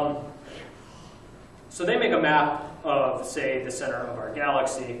 So they make a map of, say, the center of our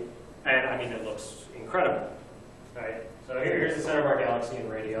galaxy, and I mean, it looks incredible, right? So here's the center of our galaxy in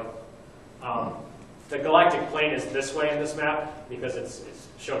radio. The galactic plane is this way in this map because it's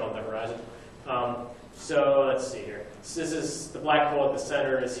shown on the horizon. So let's see here. So this is the black hole at the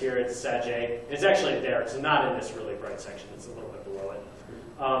center is here. It's Sagittae. It's actually there. It's not in this really bright section. It's a little bit below it.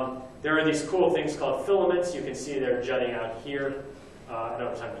 There are these cool things called filaments. You can see they're jutting out here. I don't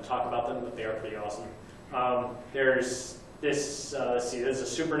have time to talk about them, but they are pretty awesome. There's this, let's see, there's a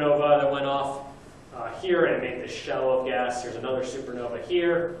supernova that went off here and it made this shell of gas. There's another supernova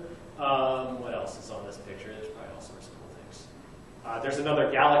here. What else is on this picture? There's probably all sorts of cool things. There's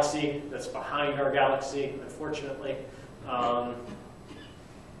another galaxy that's behind our galaxy, unfortunately.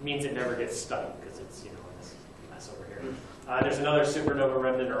 Means it never gets studied because it's, you know, in this mass over here. There's another supernova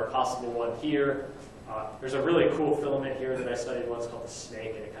remnant, or a possible one here. There's a really cool filament here that I studied once called the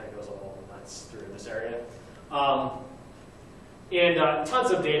snake, and it kind of goes all nuts through this area. And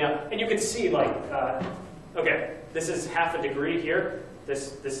tons of data, and you can see, like, okay, this is half a degree here,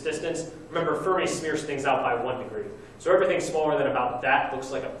 this distance. Remember, Fermi smears things out by 1 degree. So everything smaller than about that looks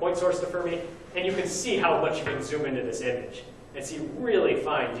like a point source to Fermi, and you can see how much you can zoom into this image and see really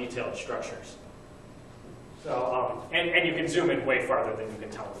fine, detailed structures. So, and you can zoom in way farther than you can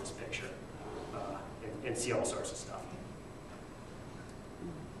tell in this picture, and see all sorts of stuff.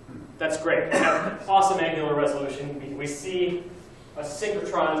 That's great. We have awesome angular resolution. We see a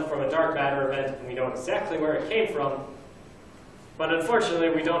synchrotron from a dark matter event, and we know exactly where it came from. But unfortunately,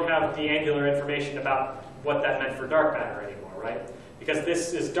 we don't have the angular information about what that meant for dark matter anymore, right? Because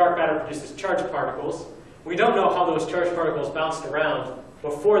this is dark matter produces charged particles. We don't know how those charged particles bounced around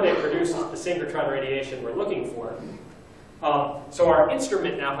before they produced the synchrotron radiation we're looking for. So our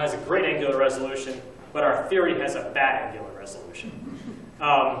instrument now has a great angular resolution, but our theory has a bad angular resolution.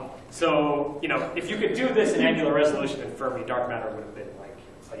 So, you know, if you could do this in angular resolution in Fermi, dark matter would have been, like,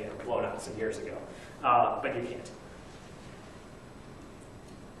 you know, blown out some years ago. But you can't.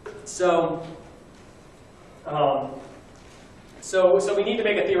 So we need to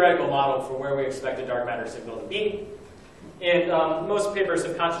make a theoretical model for where we expect a dark matter signal to be. And most papers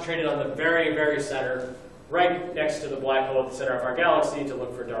have concentrated on the very, very center, right next to the black hole at the center of our galaxy, to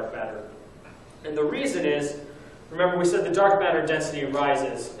look for dark matter. And the reason is, remember we said the dark matter density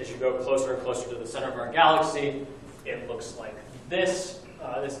rises as you go closer and closer to the center of our galaxy. It looks like this.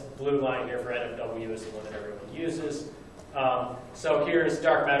 This blue line here for NFW is the one that everyone uses. So here's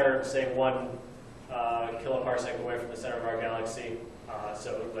dark matter, say 1 kiloparsec away from the center of our galaxy,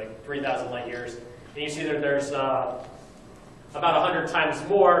 so like 3,000 light years. And you see that there's about 100 times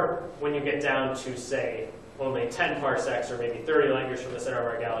more when you get down to, say, only 10 parsecs or maybe 30 light years from the center of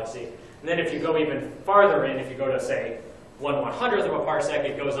our galaxy. And then if you go even farther in, if you go to, say, 1/100th of a parsec,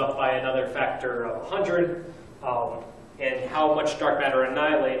 it goes up by another factor of 100. And how much dark matter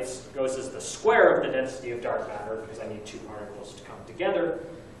annihilates goes as the square of the density of dark matter, because I need 2 particles to come together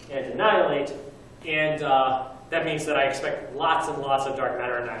and annihilate. And that means that I expect lots and lots of dark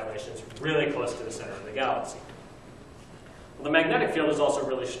matter annihilations really close to the center of the galaxy. Well, the magnetic field is also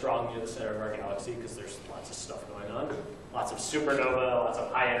really strong near the center of our galaxy, because there's lots of stuff going on. Lots of supernova, lots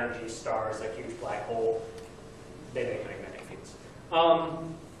of high energy stars, like huge black hole. They make magnetic fields.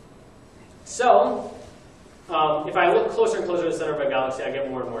 If I look closer and closer to the center of my galaxy, I get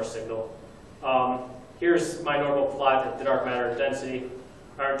more and more signal. Here's my normal plot at the dark matter density,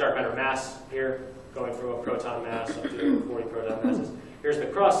 or dark matter mass here, going from a proton mass up to 40 proton masses. Here's the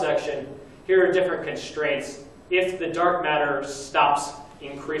cross section. Here are different constraints. If the dark matter stops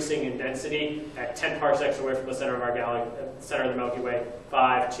increasing in density at 10 parsecs away from the center of our galaxy, center of the Milky Way,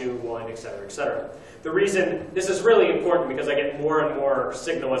 5, 2, 1, et cetera, et cetera. The reason this is really important because I get more and more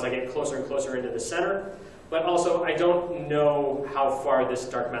signal as I get closer and closer into the center. But also, I don't know how far this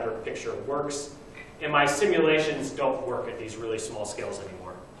dark matter picture works. And my simulations don't work at these really small scales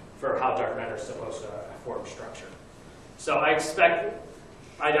anymore for how dark matter is supposed to form structure. So I expect,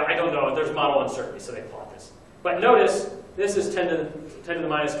 I don't know, there's model uncertainty, so they plot this. But notice, this is 10 to the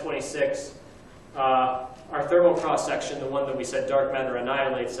minus 26. Our thermal cross-section, the one that we said dark matter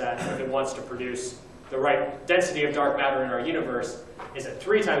annihilates at, if it wants to produce the right density of dark matter in our universe, is at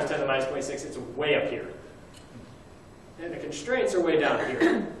 3 times 10 to the minus 26. It's way up here. And the constraints are way down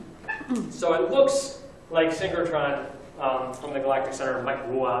here. So it looks like synchrotron from the galactic center might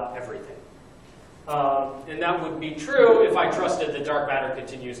rule out everything. And that would be true if I trusted that dark matter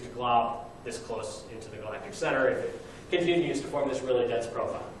continues to glob this close into the galactic center, if it continues to form this really dense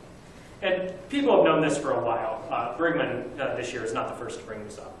profile. And people have known this for a while. Brigman this year is not the first to bring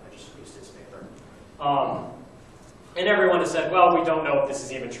this up. I just used his paper. And everyone has said, well, we don't know if this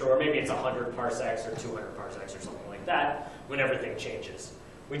is even true, or maybe it's 100 parsecs or 200 parsecs or something like that when everything changes.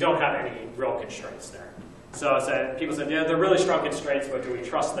 We don't have any real constraints there. So people said, yeah, they're really strong constraints, but do we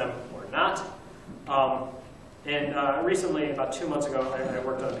trust them or not? Recently, about 2 months ago, I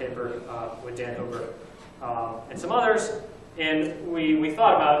worked on a paper with Dan Hoover and some others, and we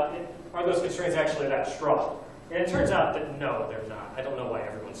thought about, are those constraints actually that strong? And it turns out that no, they're not. I don't know why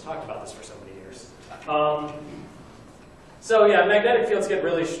everyone's talked about this for so many years. So yeah, magnetic fields get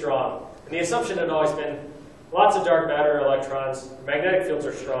really strong. And the assumption had always been lots of dark matter electrons, magnetic fields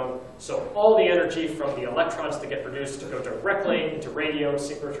are strong, so all the energy from the electrons that get produced to go directly into radio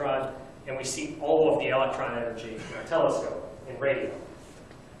synchrotron, and we see all of the electron energy in our telescope in radio.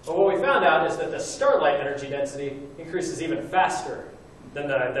 But what we found out is that the starlight energy density increases even faster than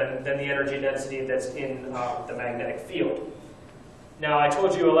the energy density that's in the magnetic field. Now, I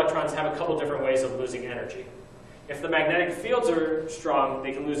told you electrons have a couple different ways of losing energy. If the magnetic fields are strong,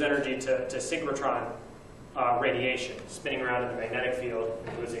 they can lose energy to synchrotron radiation, spinning around in the magnetic field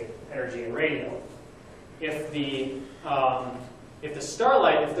and losing energy in radio. If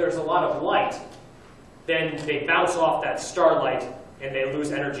there's a lot of light, then they bounce off that starlight and they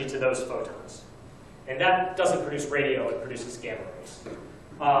lose energy to those photons. And that doesn't produce radio, it produces gamma rays.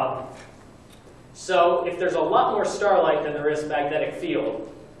 So if there's a lot more starlight than there is magnetic field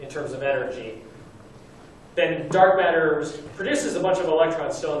in terms of energy, then dark matter produces a bunch of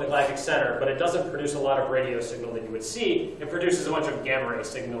electrons still in the galactic center, but it doesn't produce a lot of radio signal that you would see. It produces a bunch of gamma ray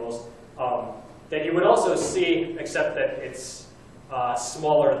signals that you would also see, except that it's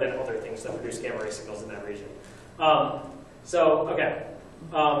smaller than other things that produce gamma ray signals in that region.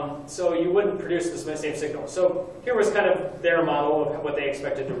 So you wouldn't produce the same signal. So here was kind of their model of what they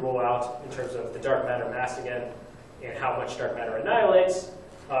expected to rule out in terms of the dark matter mass again and how much dark matter annihilates.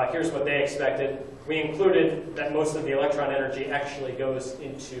 Here's what they expected. We included that most of the electron energy actually goes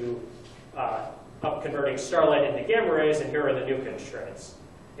into converting starlight into gamma rays, and here are the new constraints.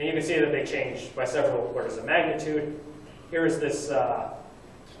 And you can see that they changed by several orders of magnitude. Here is this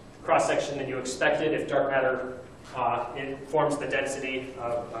cross-section that you expected if dark matter it forms the density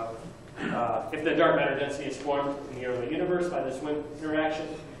of, if the dark matter density is formed in the early universe by this wind interaction,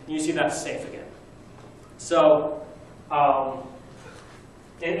 and you see that's safe again. So,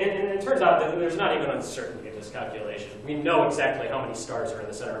 and it turns out that there's not even uncertainty in this calculation. We know exactly how many stars are in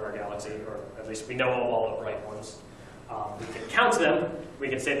the center of our galaxy, or at least we know of all the bright ones. We can count them. We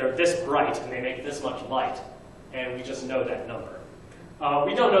can say they're this bright and they make this much light, and we just know that number.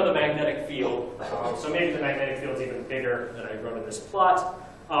 We don't know the magnetic field, so maybe the magnetic field is even bigger than I wrote in this plot.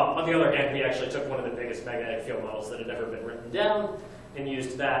 On the other hand, we actually took one of the biggest magnetic field models that had ever been written down and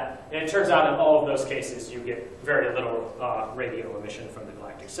used that. And it turns out in all of those cases, you get very little radio emission from the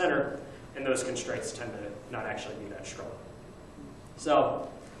galactic center, and those constraints tend to not actually be that strong. So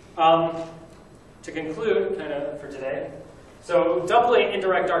to conclude, kind of for today, so doubly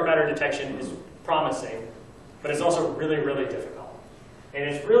indirect dark matter detection is promising, but it's also really, really difficult. And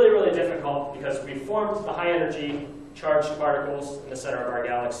it's really, really difficult because we formed the high energy charged particles in the center of our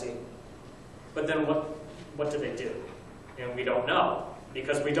galaxy. But then what do they do? And we don't know,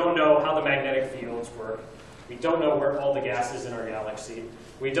 because we don't know how the magnetic fields work. We don't know where all the gas is in our galaxy.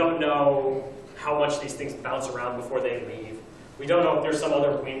 We don't know how much these things bounce around before they leave. We don't know if there's some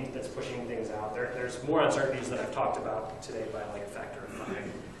other wind that's pushing things out. There's more uncertainties that I've talked about today by like a factor of 5.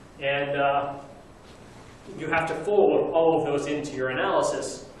 And you have to fold all of those into your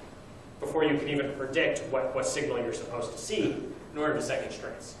analysis before you can even predict what signal you're supposed to see in order to set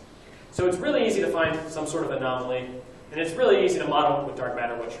constraints. So it's really easy to find some sort of anomaly, and it's really easy to model with dark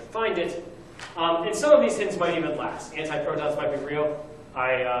matter once you find it. And some of these hints might even last. Antiprotons might be real.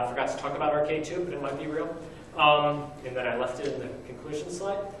 I forgot to talk about RK2, but it might be real. And then I left it in the conclusion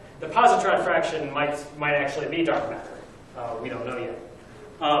slide. The positron fraction might actually be dark matter. We don't know yet.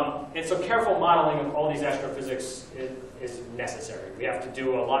 And so careful modeling of all these astrophysics is necessary. We have to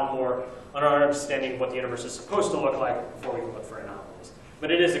do a lot more on our understanding of what the universe is supposed to look like before we can look for anomalies.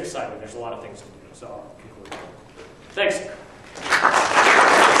 But it is exciting. There's a lot of things to do. So I'll conclude. Thanks.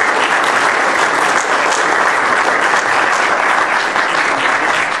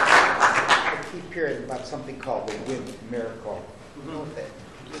 I keep hearing about something called the wind miracle. Could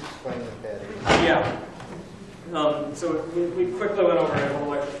you explain what that is? Yeah. So we quickly went over a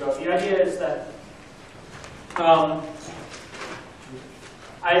whole electroscope. The idea is that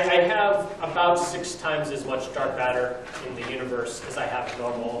I have about 6 times as much dark matter in the universe as I have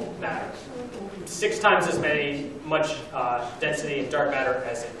normal matter. 6 times as much density in dark matter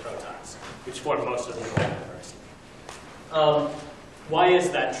as in protons, which form most of the universe. Why is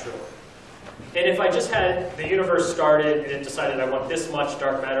that true? And if I just had the universe started and it decided I want this much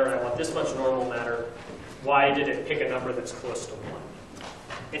dark matter and I want this much normal matter, why did it pick a number that's close to 1?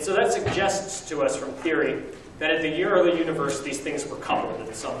 And so that suggests to us from theory that at the early universe, these things were coupled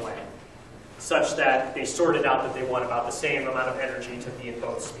in some way, such that they sorted out that they want about the same amount of energy to be in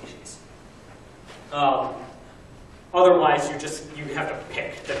both species. Otherwise, you have to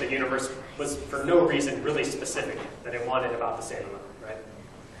pick that the universe was, for no reason, really specific, that it wanted about the same amount, right?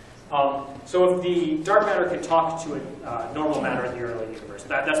 So if the dark matter can talk to a normal matter in the early universe,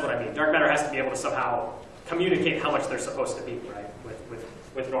 that's what I mean. Dark matter has to be able to somehow communicate how much they're supposed to be, right,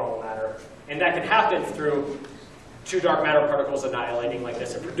 with normal matter. And that can happen through 2 dark matter particles annihilating like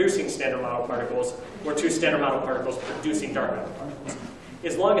this and producing standard model particles, or 2 standard model particles producing dark matter particles.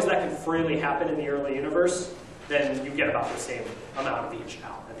 As long as that can freely happen in the early universe, then you get about the same amount of each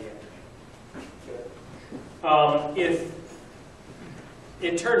out at the end. If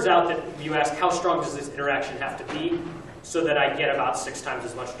it turns out that you ask how strong does this interaction have to be so that I get about 6 times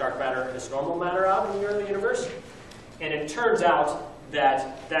as much dark matter as normal matter out in the early universe, and it turns out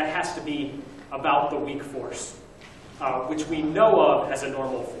that that has to be about the weak force, which we know of as a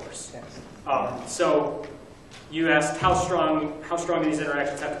normal force. So you asked how strong these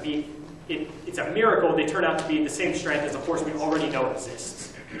interactions have to be. It's a miracle they turn out to be the same strength as a force we already know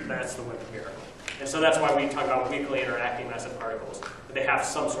exists. That's the WIMP miracle. And so that's why we talk about weakly interacting massive particles. But they have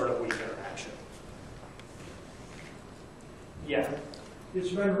some sort of weak interaction. Yeah?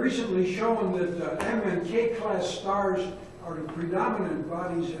 It's been recently shown that M and K class stars are the predominant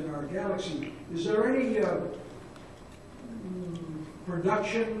bodies in our galaxy. Is there any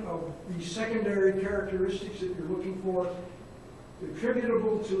production of these secondary characteristics that you're looking for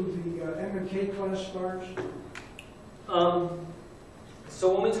attributable to the M and K class stars?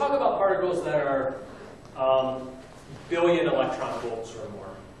 So when we talk about particles that are billion electron volts or more,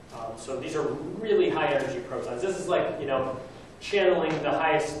 so these are really high energy protons. This is like, channeling the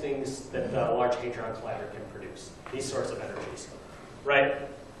highest things that the Large Hadron Collider can produce, these sorts of energies, right?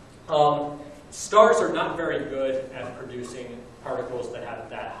 Stars are not very good at producing particles that have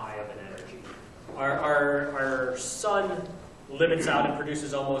that high of an energy. Our sun limits out and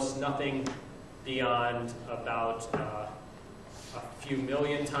produces almost nothing beyond about a few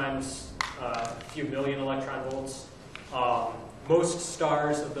million electron volts. Most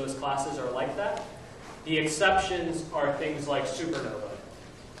stars of those classes are like that. The exceptions are things like supernova.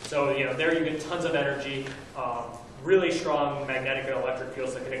 So there you get tons of energy, really strong magnetic and electric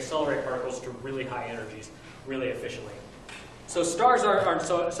fields that can accelerate particles to really high energies really efficiently. So stars aren't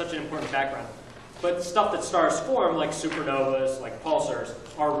such an important background. But stuff that stars form, like supernovas, like pulsars,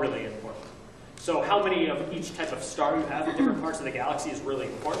 are really important. So how many of each type of star you have in different parts of the galaxy is really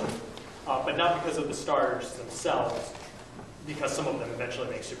important, but not because of the stars themselves, because some of them eventually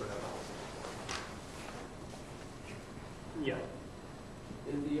make supernovae. Yeah.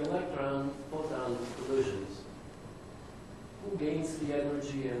 In the electron-photon collisions, who gains the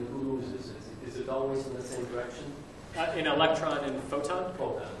energy and who loses it? Is it always in the same direction? In electron and photon?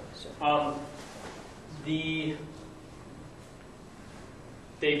 Photon.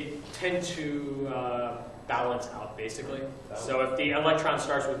 They tend to balance out, basically. So if the electron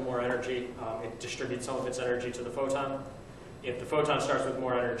starts with more energy, it distributes some of its energy to the photon. If the photon starts with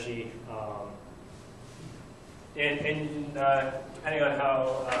more energy, and depending on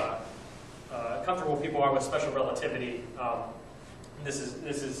how comfortable people are with special relativity, this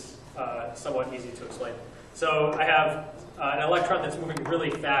is somewhat easy to explain. So I have an electron that's moving really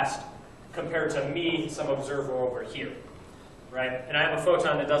fast compared to me, some observer over here, right? And I have a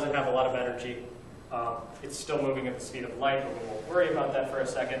photon that doesn't have a lot of energy. It's still moving at the speed of light, but we won't worry about that for a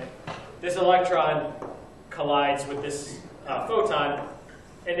second. This electron collides with this photon,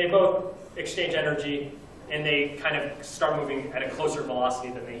 and they both exchange energy, and they kind of start moving at a closer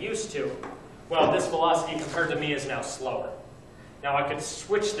velocity than they used to. Well, this velocity compared to me is now slower. Now I could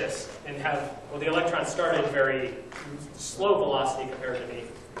switch this and have, well, the electron started very slow velocity compared to me.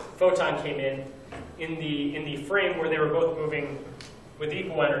 Photon came in the frame where they were both moving with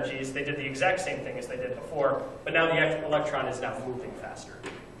equal energies. They did the exact same thing as they did before, but now the electron is now moving faster.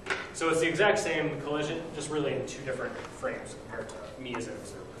 So it's the exact same collision, just really in 2 different frames compared to me as an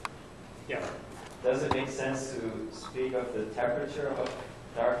observer. Yeah. Does it make sense to speak of the temperature of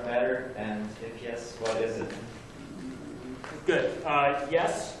dark matter, and if yes, what is it? Good.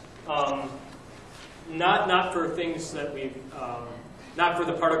 Yes. Not for things that we've, not for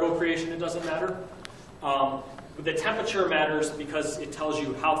the particle creation, it doesn't matter. The temperature matters because it tells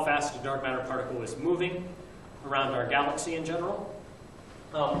you how fast a dark matter particle is moving around our galaxy in general.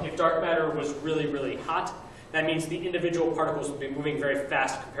 If dark matter was really, really hot, that means the individual particles would be moving very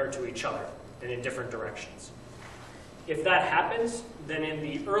fast compared to each other and in different directions. If that happens, then in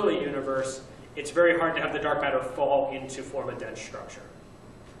the early universe, it's very hard to have the dark matter fall into form a dense structure.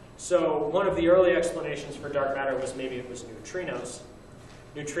 So one of the early explanations for dark matter was maybe it was neutrinos.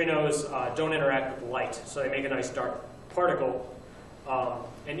 Neutrinos don't interact with light, so they make a nice dark particle.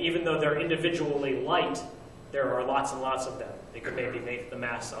 And even though they're individually light, there are lots and lots of them. They could maybe make the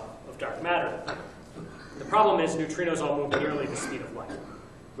mass of dark matter. The problem is neutrinos all move nearly the speed of light,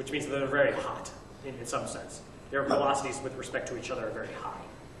 which means that they're very hot in some sense. Their velocities with respect to each other are very high.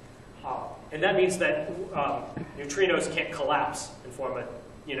 And that means that neutrinos can't collapse and form a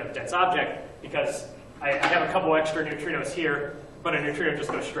dense object, because I have a couple extra neutrinos here, but a neutrino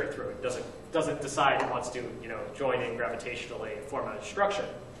just goes straight through it. Doesn't decide it wants to join in gravitationally and form a structure.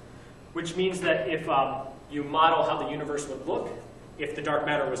 Which means that if you model how the universe would look if the dark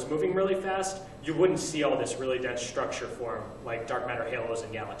matter was moving really fast, you wouldn't see all this really dense structure form, like dark matter halos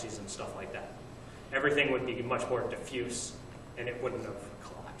and galaxies and stuff like that. Everything would be much more diffuse, and it wouldn't have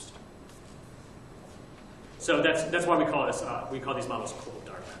collapsed. So that's why we call these models cold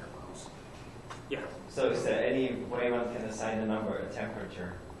dark matter models. Yeah. So is there any way one can assign the number of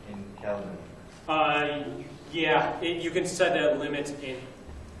temperature in Kelvin? Yeah, you can set a limit in,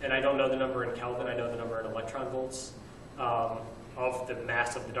 and I don't know the number in Kelvin, I know the number in electron volts, of the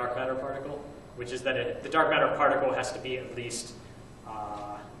mass of the dark matter particle, which is that the dark matter particle has to be at least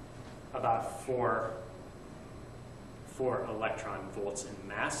about 4 electron volts in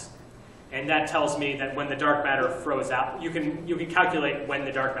mass. And that tells me that when the dark matter froze out, you can calculate when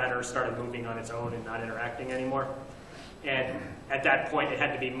the dark matter started moving on its own and not interacting anymore. And at that point, it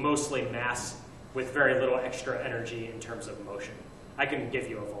had to be mostly mass with very little extra energy in terms of motion. I can give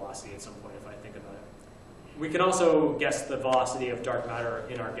you a velocity at some point if I think about it. We can also guess the velocity of dark matter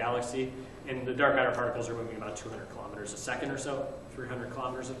in our galaxy, and the dark matter particles are moving about 200 kilometers a second or so, 300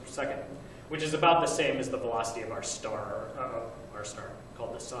 kilometers a second, which is about the same as the velocity of our star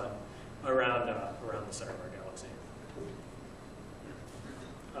called the Sun, around the center of our galaxy.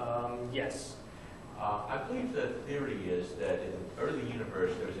 Yes. I believe the theory is that in the early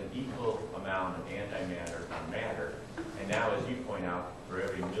universe there was an equal amount of antimatter and matter, and now, as you point out, for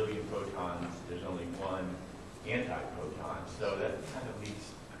every million protons, there's only one antiproton. So that kind of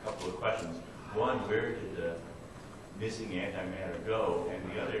leads a couple of questions. One, where did the missing antimatter go?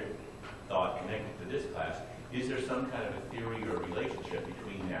 And the other thought connected to this class, is there some kind of a theory or relationship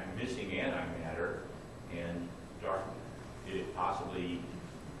between that missing antimatter and darkness? Did it possibly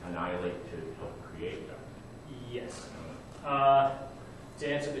annihilate to help create darkness? Yes. To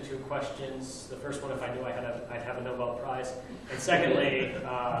answer the two questions, the first one, if I knew I'd have a Nobel Prize. And secondly,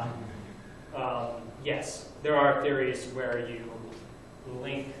 yes, there are theories where you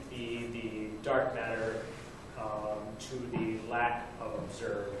link the dark matter to the lack of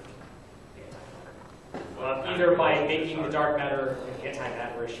observed antimatter. Either by making the dark matter an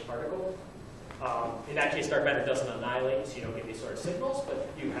antimatter-ish particle. In that case, dark matter doesn't annihilate, so you don't get these sort of signals, but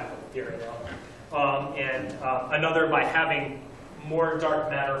you have a theory there. And another by having more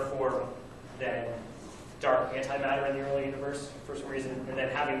dark matter form than dark antimatter in the early universe for some reason, and then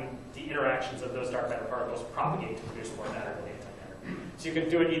having the interactions of those dark matter particles propagate to produce more matter than antimatter. So you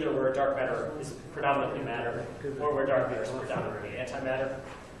can do it either where dark matter is predominantly matter, or where dark matter is predominantly antimatter,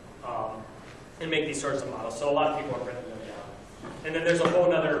 and make these sorts of models. So a lot of people have written them down. And then there's a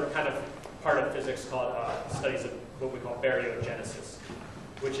whole other kind of part of physics called studies of what we call baryogenesis,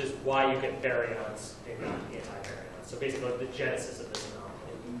 which is why you get baryons and antibaryons. So basically the genesis of this anomaly.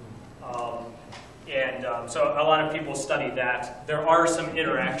 So a lot of people study that. There are some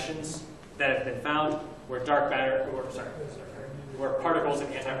interactions that have been found where where particles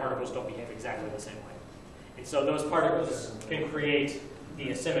and antiparticles don't behave exactly the same way. And so those particles can create the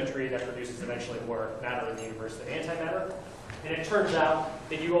asymmetry that produces eventually more matter in the universe than antimatter. And it turns out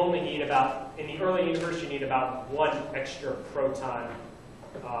that you only need about, in the early universe, you need about 1 extra proton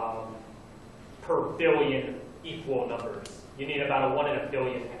per billion equal numbers. You need about a 1 in a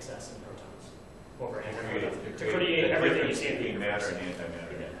billion excess in protons over to create everything you see in the universe. Matter and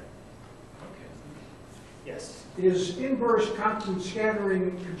antimatter. Yeah. Okay. Yes. Is inverse Compton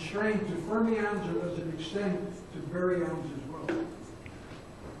scattering constrained to fermions, or does it extend to baryons as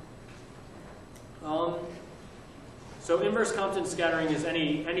well? So inverse Compton scattering is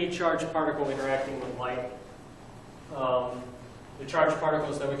any charged particle interacting with light. The charged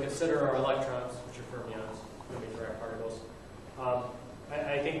particles that we consider are electrons, which are fermions, direct particles.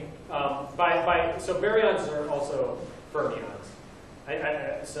 I think so baryons are also fermions.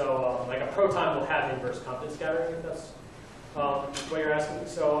 Like a proton will have inverse Compton scattering, if that's what you're asking.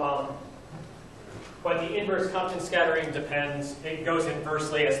 So, but the inverse Compton scattering depends. It goes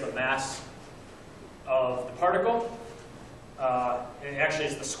inversely as the mass of the particle. It actually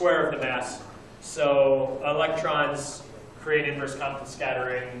is the square of the mass. So electrons create inverse Compton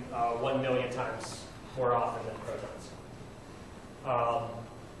scattering 1 million times more often than protons.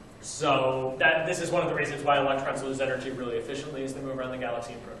 So this is one of the reasons why electrons lose energy really efficiently as they move around the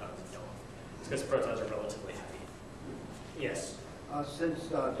galaxy, and protons don't. It's because protons are relatively heavy. Yes? Since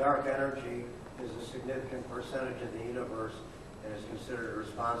dark energy is a significant percentage of the universe and is considered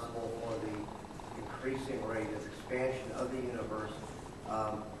responsible for the increasing rate of expansion of the universe,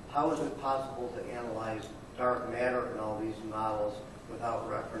 how is it possible to analyze dark matter in all these models without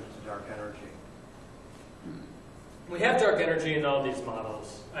reference to dark energy? We have dark energy in all these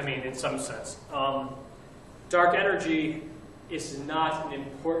models, I mean, in some sense. Dark energy is not an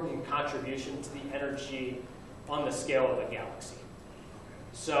important contribution to the energy on the scale of a galaxy.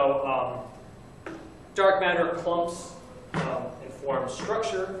 So dark matter clumps and form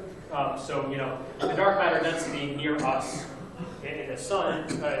structure. So the dark matter density near us in the sun,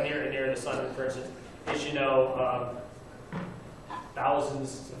 near the sun, for instance, is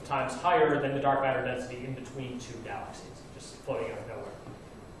thousands of times higher than the dark matter density in between two galaxies, just floating out of nowhere.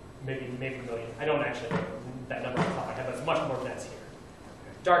 Maybe a million. I don't actually know that number off the top of my head, but it's much more dense here.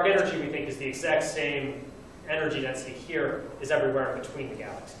 Dark energy, we think, is the exact same energy density here is everywhere in between the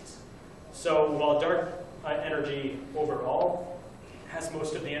galaxies. So while dark energy overall has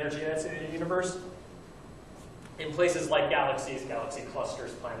most of the energy density in the universe, in places like galaxies, galaxy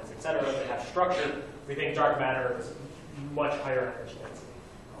clusters, planets, etc., that have structure, we think dark matter is much higher energy density.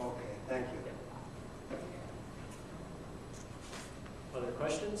 Okay, thank you. Other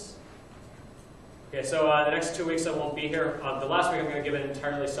questions? Okay, so the next 2 weeks I won't be here. The last week I'm going to give an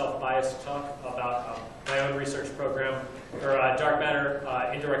entirely self-biased talk about my own research program for dark matter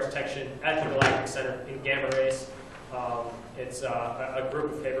indirect detection at the Galactic Center in gamma rays. It's a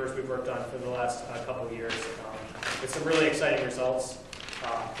group of papers we've worked on for the last couple of years with some really exciting results.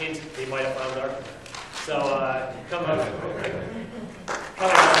 Hint, we might have found dark matter. So come on.